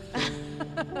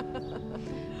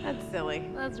 That's silly.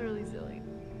 That's really silly.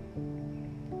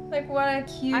 Like, what a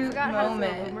cute I forgot how to throw a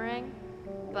moment. boomerang,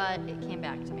 but it came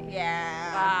back to me.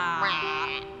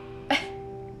 Yeah.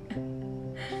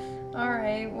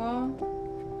 Alright,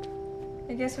 well,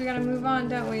 I guess we gotta move on,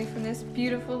 don't we, from this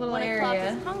beautiful little When a clock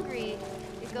area. is hungry,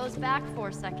 it goes back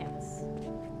 4 seconds.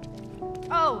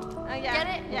 Oh, yeah, get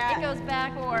it? yeah. It goes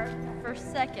back for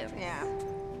seconds. Yeah.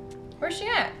 Where's she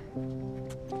at?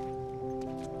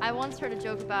 I once heard a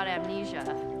joke about amnesia,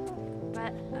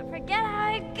 but I forget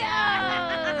how it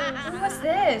goes. What's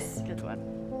this? Good one.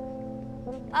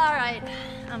 All right,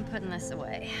 I'm putting this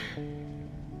away.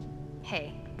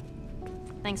 Hey,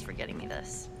 thanks for getting me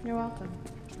this. You're welcome.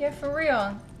 Yeah, for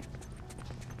real.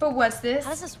 But what's this?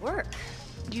 How does this work?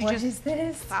 You What just is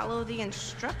this? follow the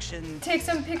instructions. Take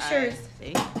some pictures. I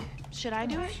think. Should I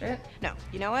do it? Shit. No.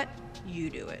 You know what? You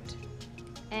do it.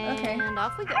 And Okay.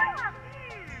 off we go.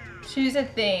 Choose a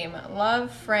theme.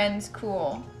 Love, friends,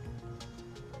 cool.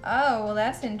 Oh, well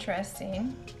that's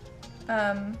interesting.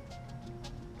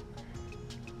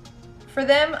 For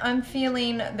them, I'm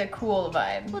feeling the cool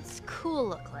vibe. What's cool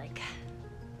look like?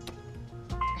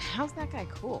 How's that guy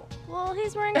cool? Well,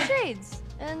 he's wearing shades,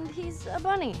 and he's a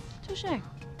bunny. Touche.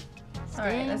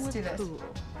 Alright, let's do this. Cool.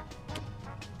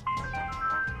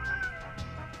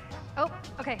 Oh,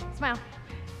 okay, smile.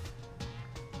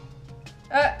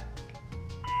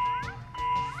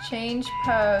 Change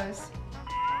pose.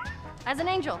 As an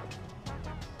angel.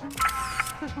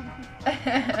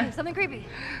 Okay, something creepy.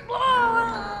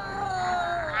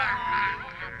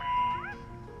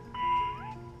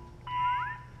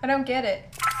 I don't get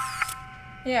it.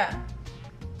 Yeah.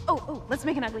 Oh, let's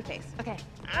make an ugly face. Okay.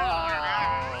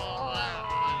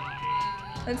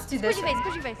 Let's do this. Squishy face, one.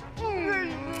 squishy face.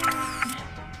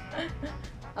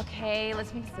 Okay,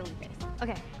 let's make a silly face.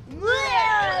 Okay.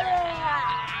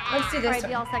 Let's do this Alright, be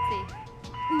one. all sexy.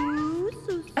 Ooh,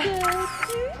 so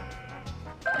sexy.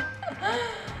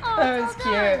 That was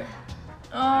cute.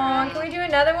 Oh, can we do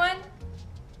another one?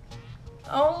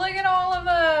 Oh, look at all of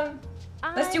them.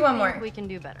 Let's do one more. We can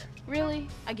do better. Really?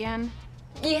 Again?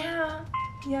 Yeah.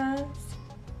 Yes.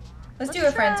 Let's do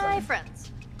a friends try one.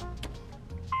 friends.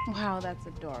 Wow, that's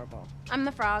adorable. I'm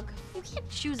the frog. You can't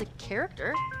choose a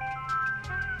character.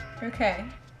 Okay.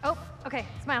 Oh, okay,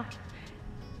 smile.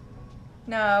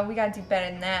 No, we gotta do better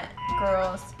than that,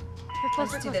 girls. Here,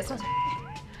 closer, Let's do closer, this one. closer.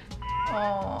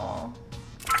 Oh,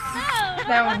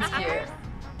 that one's cute.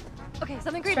 Okay,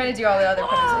 something Let's creepy. try to do all the other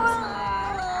poses.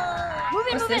 Move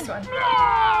in, What's move this in. one?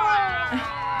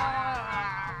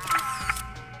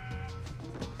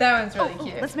 That one's really Oh,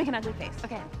 cute. let's make an ugly face.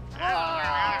 Okay.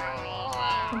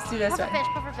 Let's do this one.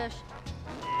 Puffer fish.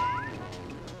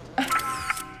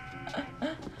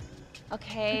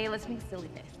 Okay, let's make a silly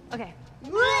face. Okay.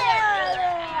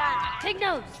 Pig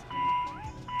nose.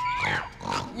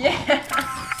 Yeah.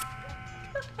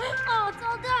 Oh, it's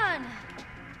all done.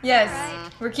 Yes,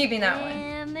 Alright. we're keeping that one.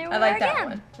 And there we I like are that again.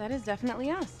 one. That is definitely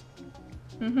us.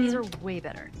 These Mhm. are way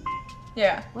better.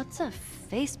 Yeah. What's a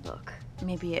Facebook?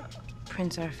 Maybe it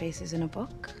prints our faces in a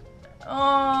book.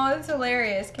 Oh, that's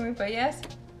hilarious. Can we put yes?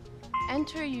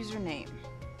 Enter username.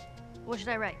 What should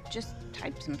I write? Just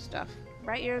type some stuff.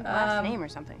 Write your last name or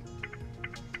something.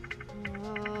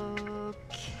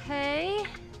 Okay.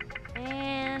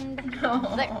 And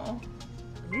there. Oh.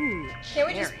 Ooh, Can't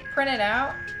we just print it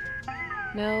out?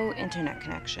 no internet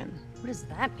connection. What does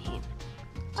that mean?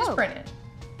 Just print it.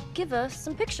 Give us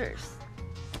some pictures.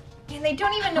 And they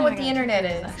don't even know what the internet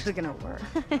It's is. actually gonna work.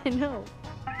 I know.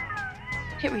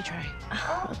 Hit retry.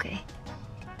 Okay.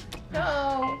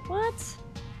 No. What?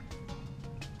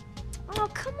 Oh,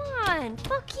 come on.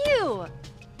 Fuck you.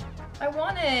 I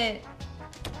want it.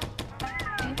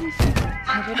 Maybe if you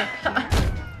put it up here.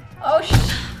 Oh,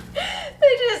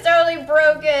 they just totally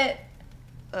broke it.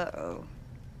 Uh-oh.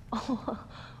 Oh,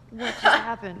 what just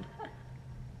happened?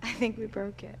 I think we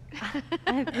broke it.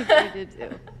 I think I did too.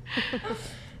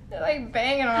 They're like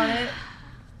banging on it.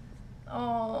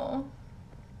 Oh.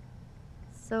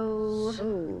 So,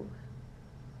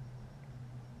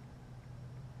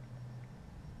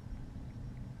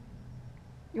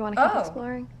 you want to keep Oh.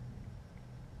 exploring?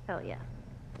 Hell yeah.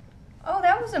 Oh,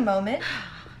 that was a moment.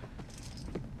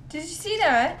 Did you see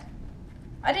that?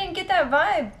 I didn't get that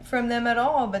vibe from them at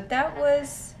all, but that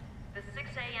was The 6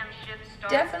 a.m. shift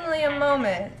starts definitely a in 10 moment.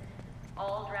 minutes.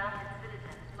 All drafted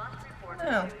citizens must report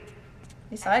Oh. for duty.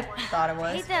 At least I thought it I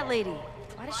was. hate that lady.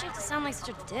 Why does she have to sound like such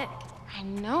a dick? I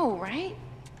know, right?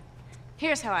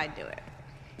 Here's how I do it.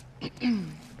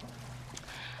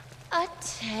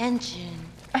 Attention.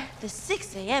 The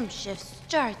 6 a.m. shift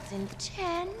starts in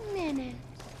 10 minutes.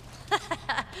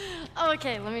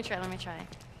 Okay, let me try.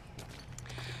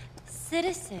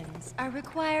 Citizens are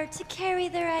required to carry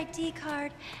their ID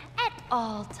card at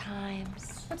all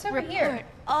times. What's over Report here?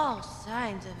 all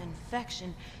signs of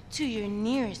infection to your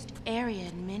nearest area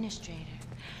administrator.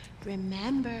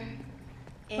 Remember,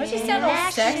 Why does she sound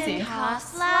all sexy?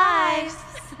 Costs lives.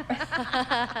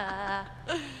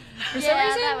 For some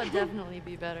reason, that would definitely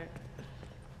be better.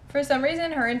 for some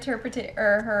reason,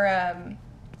 her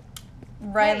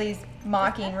Riley's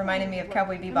mocking reminded me of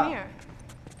Cowboy come Bebop. here.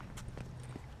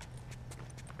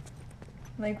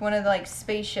 Like one of the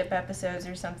spaceship episodes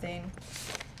or something.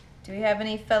 Do we have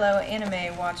any fellow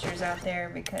anime watchers out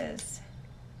there? Because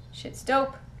shit's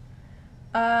dope.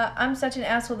 I'm such an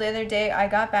asshole. The other day I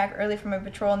got back early from my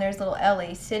patrol and there's little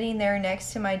Ellie sitting there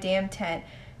next to my damn tent,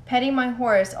 petting my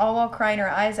horse, all while crying her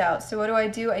eyes out. So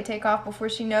what do? I take off before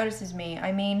she notices me.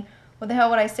 I mean, what the hell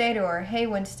would I say to her? Hey,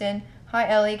 Winston. Hi,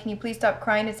 Ellie. Can you please stop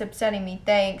crying? It's upsetting me.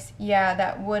 Thanks. Yeah,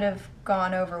 that would have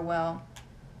gone over well.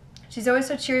 She's always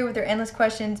so cheery with her endless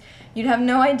questions. You'd have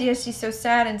no idea she's so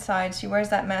sad inside. She wears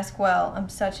that mask well. I'm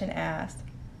such an ass.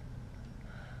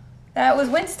 That was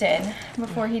Winston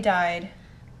before he died.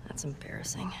 That's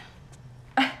embarrassing.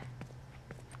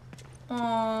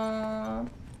 Aww.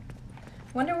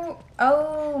 Wonder.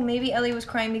 Oh, maybe Ellie was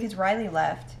crying because Riley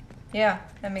left. Yeah,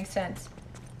 that makes sense.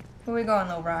 Where we going,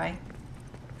 little Rye?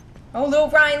 Oh, little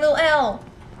Ryan, little L.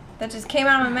 That just came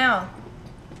out of my mouth.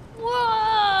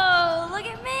 Whoa! Look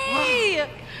at me!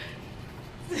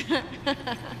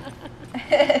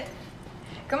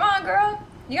 Come on, girl.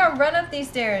 You gotta run up these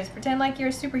stairs. Pretend like you're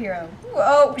a superhero.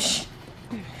 Whoa!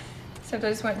 Except I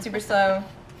just went super slow.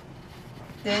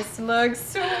 This looks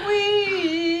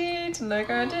sweet. Look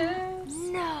at this.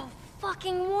 No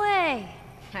fucking way!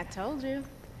 I told you.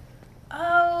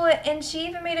 Oh, and she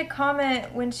even made a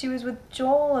comment when she was with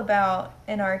Joel about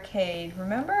an arcade.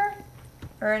 Remember?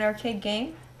 Or an arcade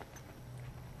game?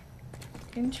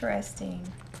 Interesting.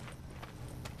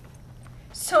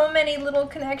 So many little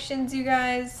connections, you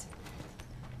guys.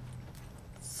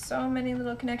 So many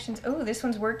little connections. Oh, this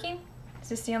one's working? Is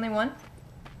this the only one?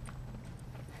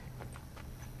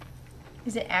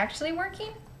 Is it actually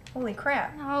working? Holy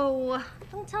crap. No,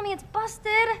 don't tell me it's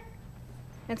busted.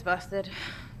 It's busted.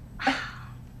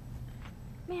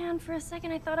 Man, for a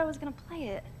second I thought I was gonna play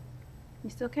it. You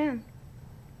still can.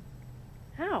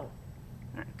 How? All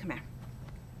right, come here.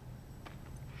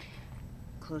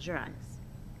 Close your eyes.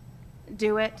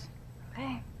 Do it.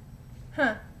 Okay.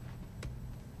 Huh.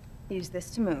 Use this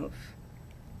to move.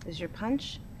 This is your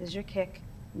punch, this is your kick,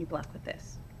 and you block with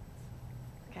this.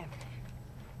 Okay.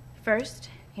 First,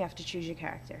 you have to choose your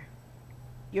character.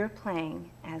 You're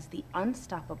playing as the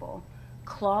unstoppable,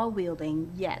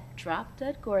 claw-wielding, yet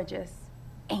drop-dead gorgeous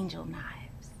Angel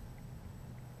Knives.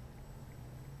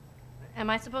 Am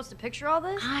I supposed to picture all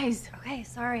this? Eyes! Okay,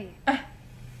 sorry.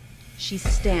 She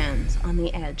stands on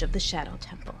the edge of the Shadow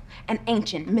Temple, an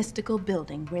ancient mystical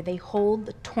building where they hold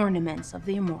the tournaments of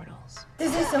the immortals.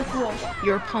 This is so cool.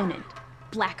 Your opponent,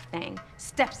 Black Fang,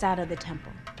 steps out of the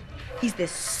temple. He's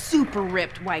this super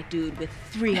ripped white dude with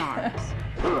 3 arms.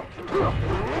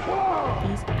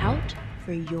 He's out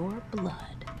for your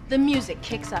blood. The music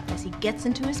kicks up as he gets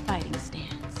into his fighting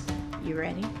stance. You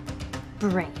ready?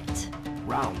 Bring it.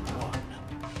 Round 1.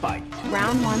 Fight.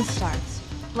 Round 1 starts.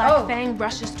 Black Fang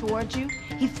rushes towards you.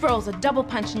 He throws a double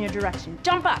punch in your direction.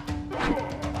 Jump up!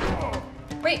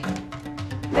 Wait.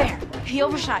 There. He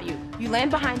overshot you. You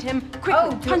land behind him.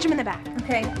 Quickly, punch him in the back.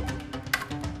 Okay.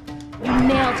 You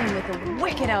nailed him with a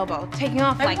wicked elbow, taking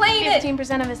off like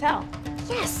 15% of his health.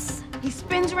 Yes! He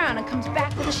spins around and comes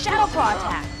back with a Shadow Claw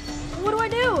attack. What do I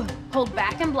do? Hold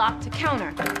back and block to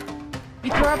counter.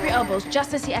 You throw up your elbows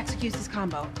just as he executes his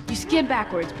combo. You skid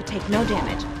backwards, but take no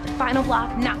damage. The final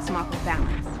block knocks him off with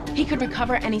balance. He could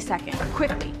recover any second.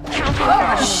 Quickly, counter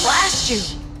and blast you.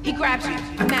 He grabs you,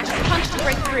 mash punch to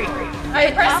break free.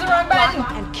 I pressed the wrong button.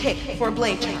 And kick for a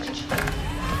blade charge.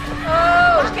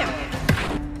 Oh! Lock him.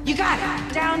 You got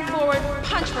it. Down, forward,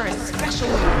 punch for a special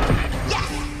move. Yes!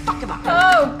 Fuck him up.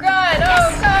 Oh god!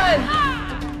 Oh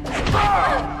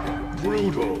god!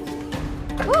 Brutal.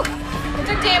 Woo! I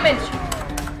took damage.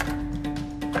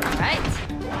 Right.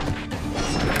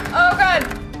 Oh god!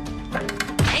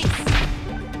 Nice.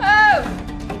 Oh!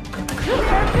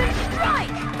 Perfect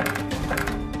strike.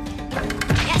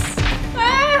 Yes.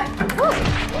 Ah!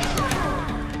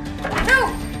 No!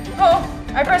 Oh!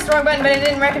 I pressed the wrong button, but I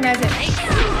didn't recognize it.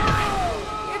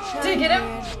 Did you get him?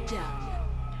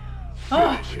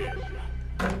 Oh!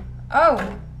 Oh!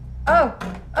 Oh!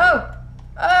 Oh!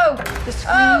 Oh! The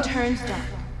screen turns dark.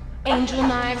 Angel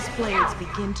Knives' blades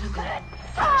begin to glow.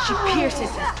 She pierces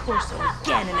his torso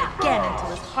again and again until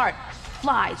his heart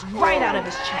flies right out of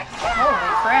his chest.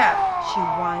 Holy crap. She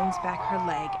winds back her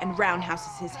leg and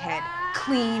roundhouses his head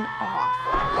clean off.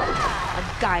 A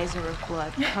geyser of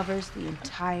blood covers the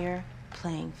entire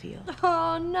playing field.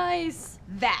 Oh, nice.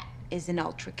 That is an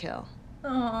ultra kill.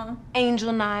 Aw.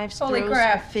 Angel Knives Holy throws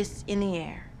crap. her fists in the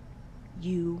air.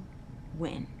 You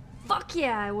win. Fuck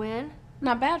yeah, I win.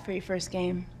 Not bad for your first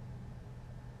game.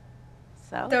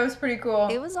 So? That was pretty cool.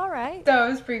 It was all right. That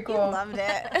was pretty cool. Loved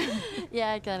it.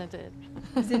 Yeah, I kind of did.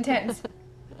 It was intense.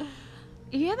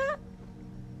 You hear that?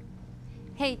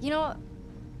 Hey, you know what?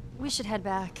 We should head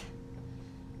back.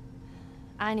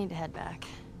 I need to head back.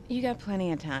 You got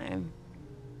plenty of time.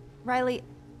 Riley,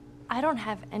 I don't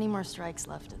have any more strikes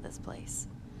left at this place.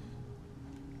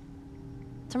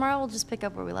 Tomorrow we'll just pick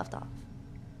up where we left off.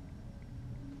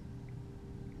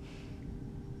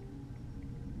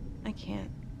 I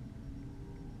can't.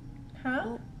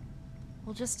 Huh?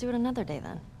 We'll just do it another day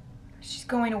then. She's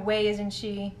going away, isn't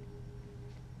she?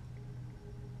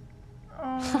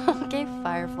 Okay,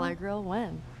 Firefly Girl,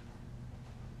 when?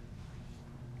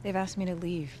 They've asked me to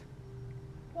leave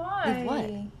Why? Leave what?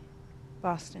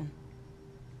 Boston.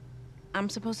 I'm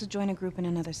supposed to join a group in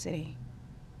another city.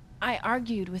 I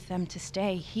argued with them to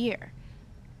stay here.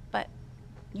 But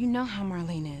you know how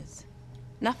Marlene is.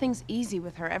 Nothing's easy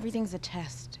with her. Everything's a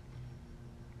test.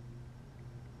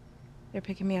 They're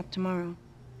picking me up tomorrow.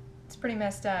 It's pretty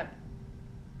messed up.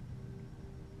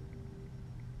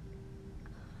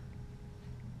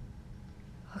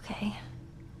 Okay.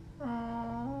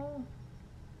 Oh.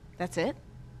 That's it?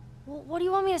 Well, what do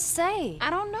you want me to say? I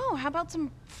don't know. How about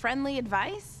some friendly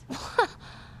advice?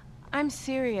 I'm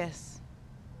serious.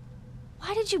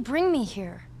 Why did you bring me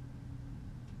here?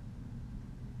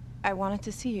 I wanted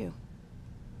to see you.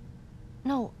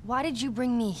 No, why did you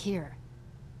bring me here?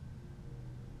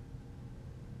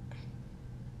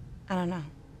 I don't know.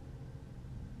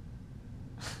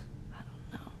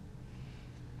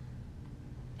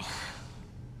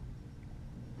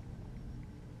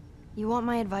 You want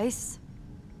my advice?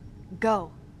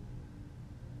 Go.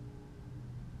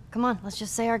 Come on, let's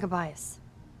just say our goodbyes.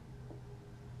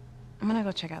 I'm gonna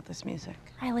go check out this music.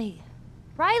 Riley.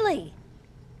 Riley!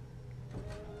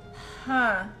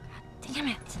 Huh. Damn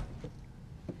it.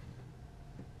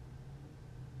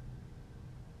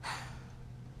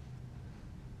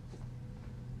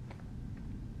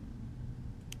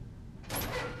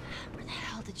 Where the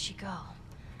hell did she go?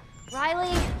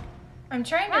 Riley! I'm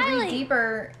trying to Riley! read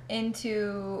deeper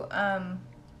into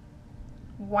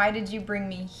why did you bring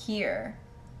me here?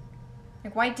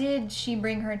 Like, why did she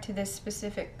bring her to this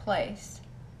specific place?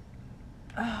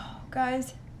 Oh,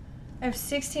 guys, I have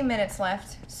 16 minutes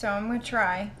left, so I'm gonna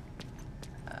try.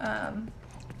 I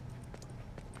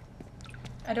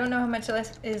don't know how much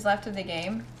is left of the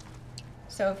game,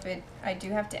 so if I do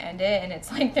have to end it, and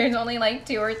it's like there's only like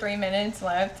 2 or 3 minutes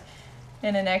left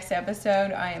in the next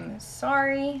episode, I am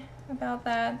sorry about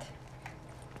that.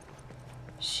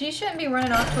 She shouldn't be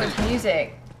running off towards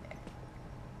music.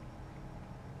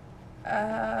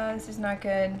 This is not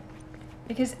good.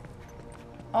 Because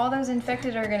all those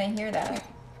infected are gonna hear that.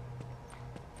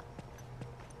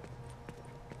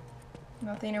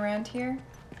 Nothing around here?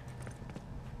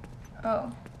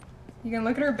 Oh. You gonna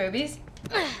look at her boobies?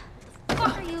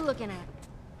 What are you looking at?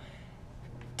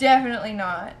 Definitely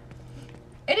not.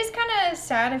 It is kind of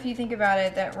sad if you think about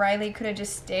it that Riley could have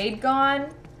just stayed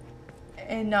gone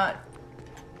and not,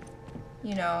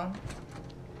 you know,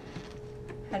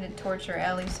 had to torture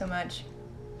Ellie so much.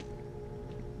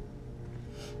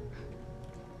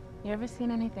 You ever seen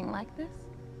anything like this?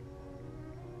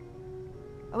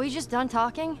 Are we just done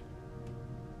talking?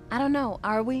 I don't know,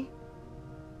 are we?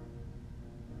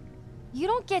 You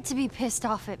don't get to be pissed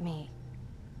off at me.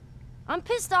 I'm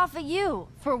pissed off at you.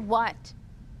 For what?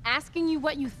 Asking you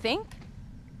what you think?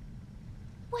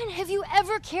 When have you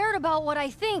ever cared about what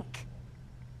I think?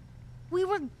 We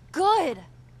were good.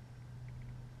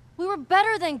 We were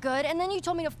better than good, and then you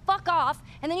told me to fuck off,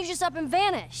 and then you just up and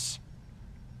vanish.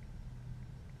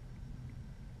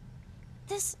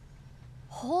 This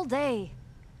whole day...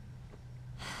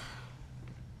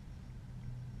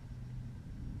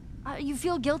 you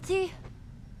feel guilty?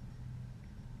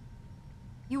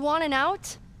 You want an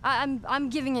out? I'm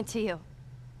giving it to you.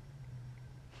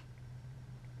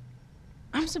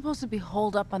 I'm supposed to be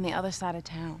holed up on the other side of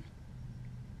town.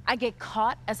 I get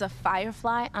caught as a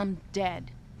firefly, I'm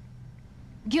dead.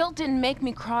 Guilt didn't make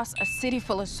me cross a city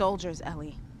full of soldiers,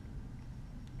 Ellie.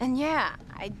 And yeah,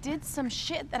 I did some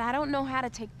shit that I don't know how to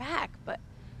take back, but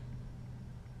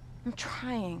I'm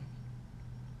trying.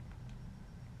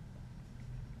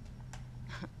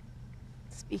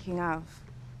 Speaking of,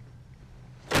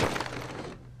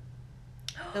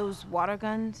 those water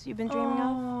guns you've been dreaming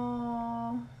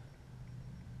of?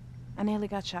 I nearly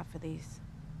got shot for these.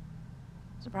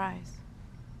 Surprise.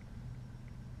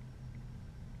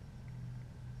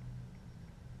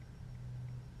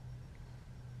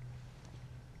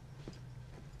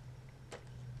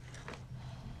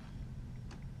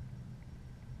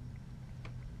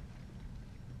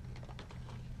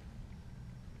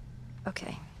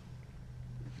 Okay.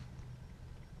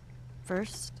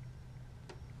 First,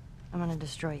 I'm gonna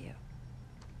destroy you.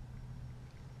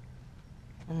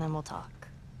 And then we'll talk.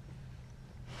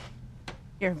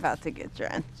 You're about to get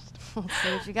drenched. Let's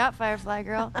see what you got, Firefly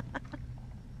girl.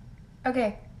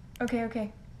 Okay.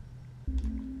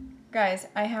 Guys,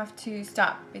 I have to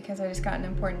stop because I just got an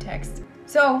important text.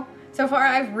 So far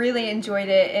I've really enjoyed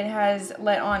it. It has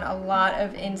let on a lot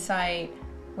of insight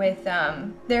with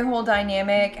their whole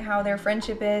dynamic, how their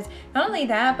friendship is. Not only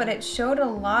that, but it showed a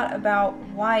lot about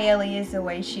why Ellie is the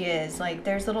way she is. Like,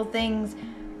 there's little things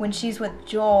when she's with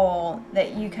Joel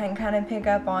that you can kind of pick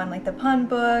up on, like the pun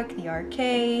book, the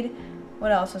arcade.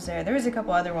 What else was there? There was a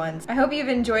couple other ones. I hope you've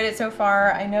enjoyed it so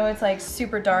far. I know it's like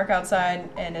super dark outside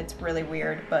and it's really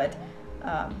weird, but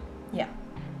yeah.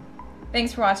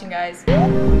 Thanks for watching, guys.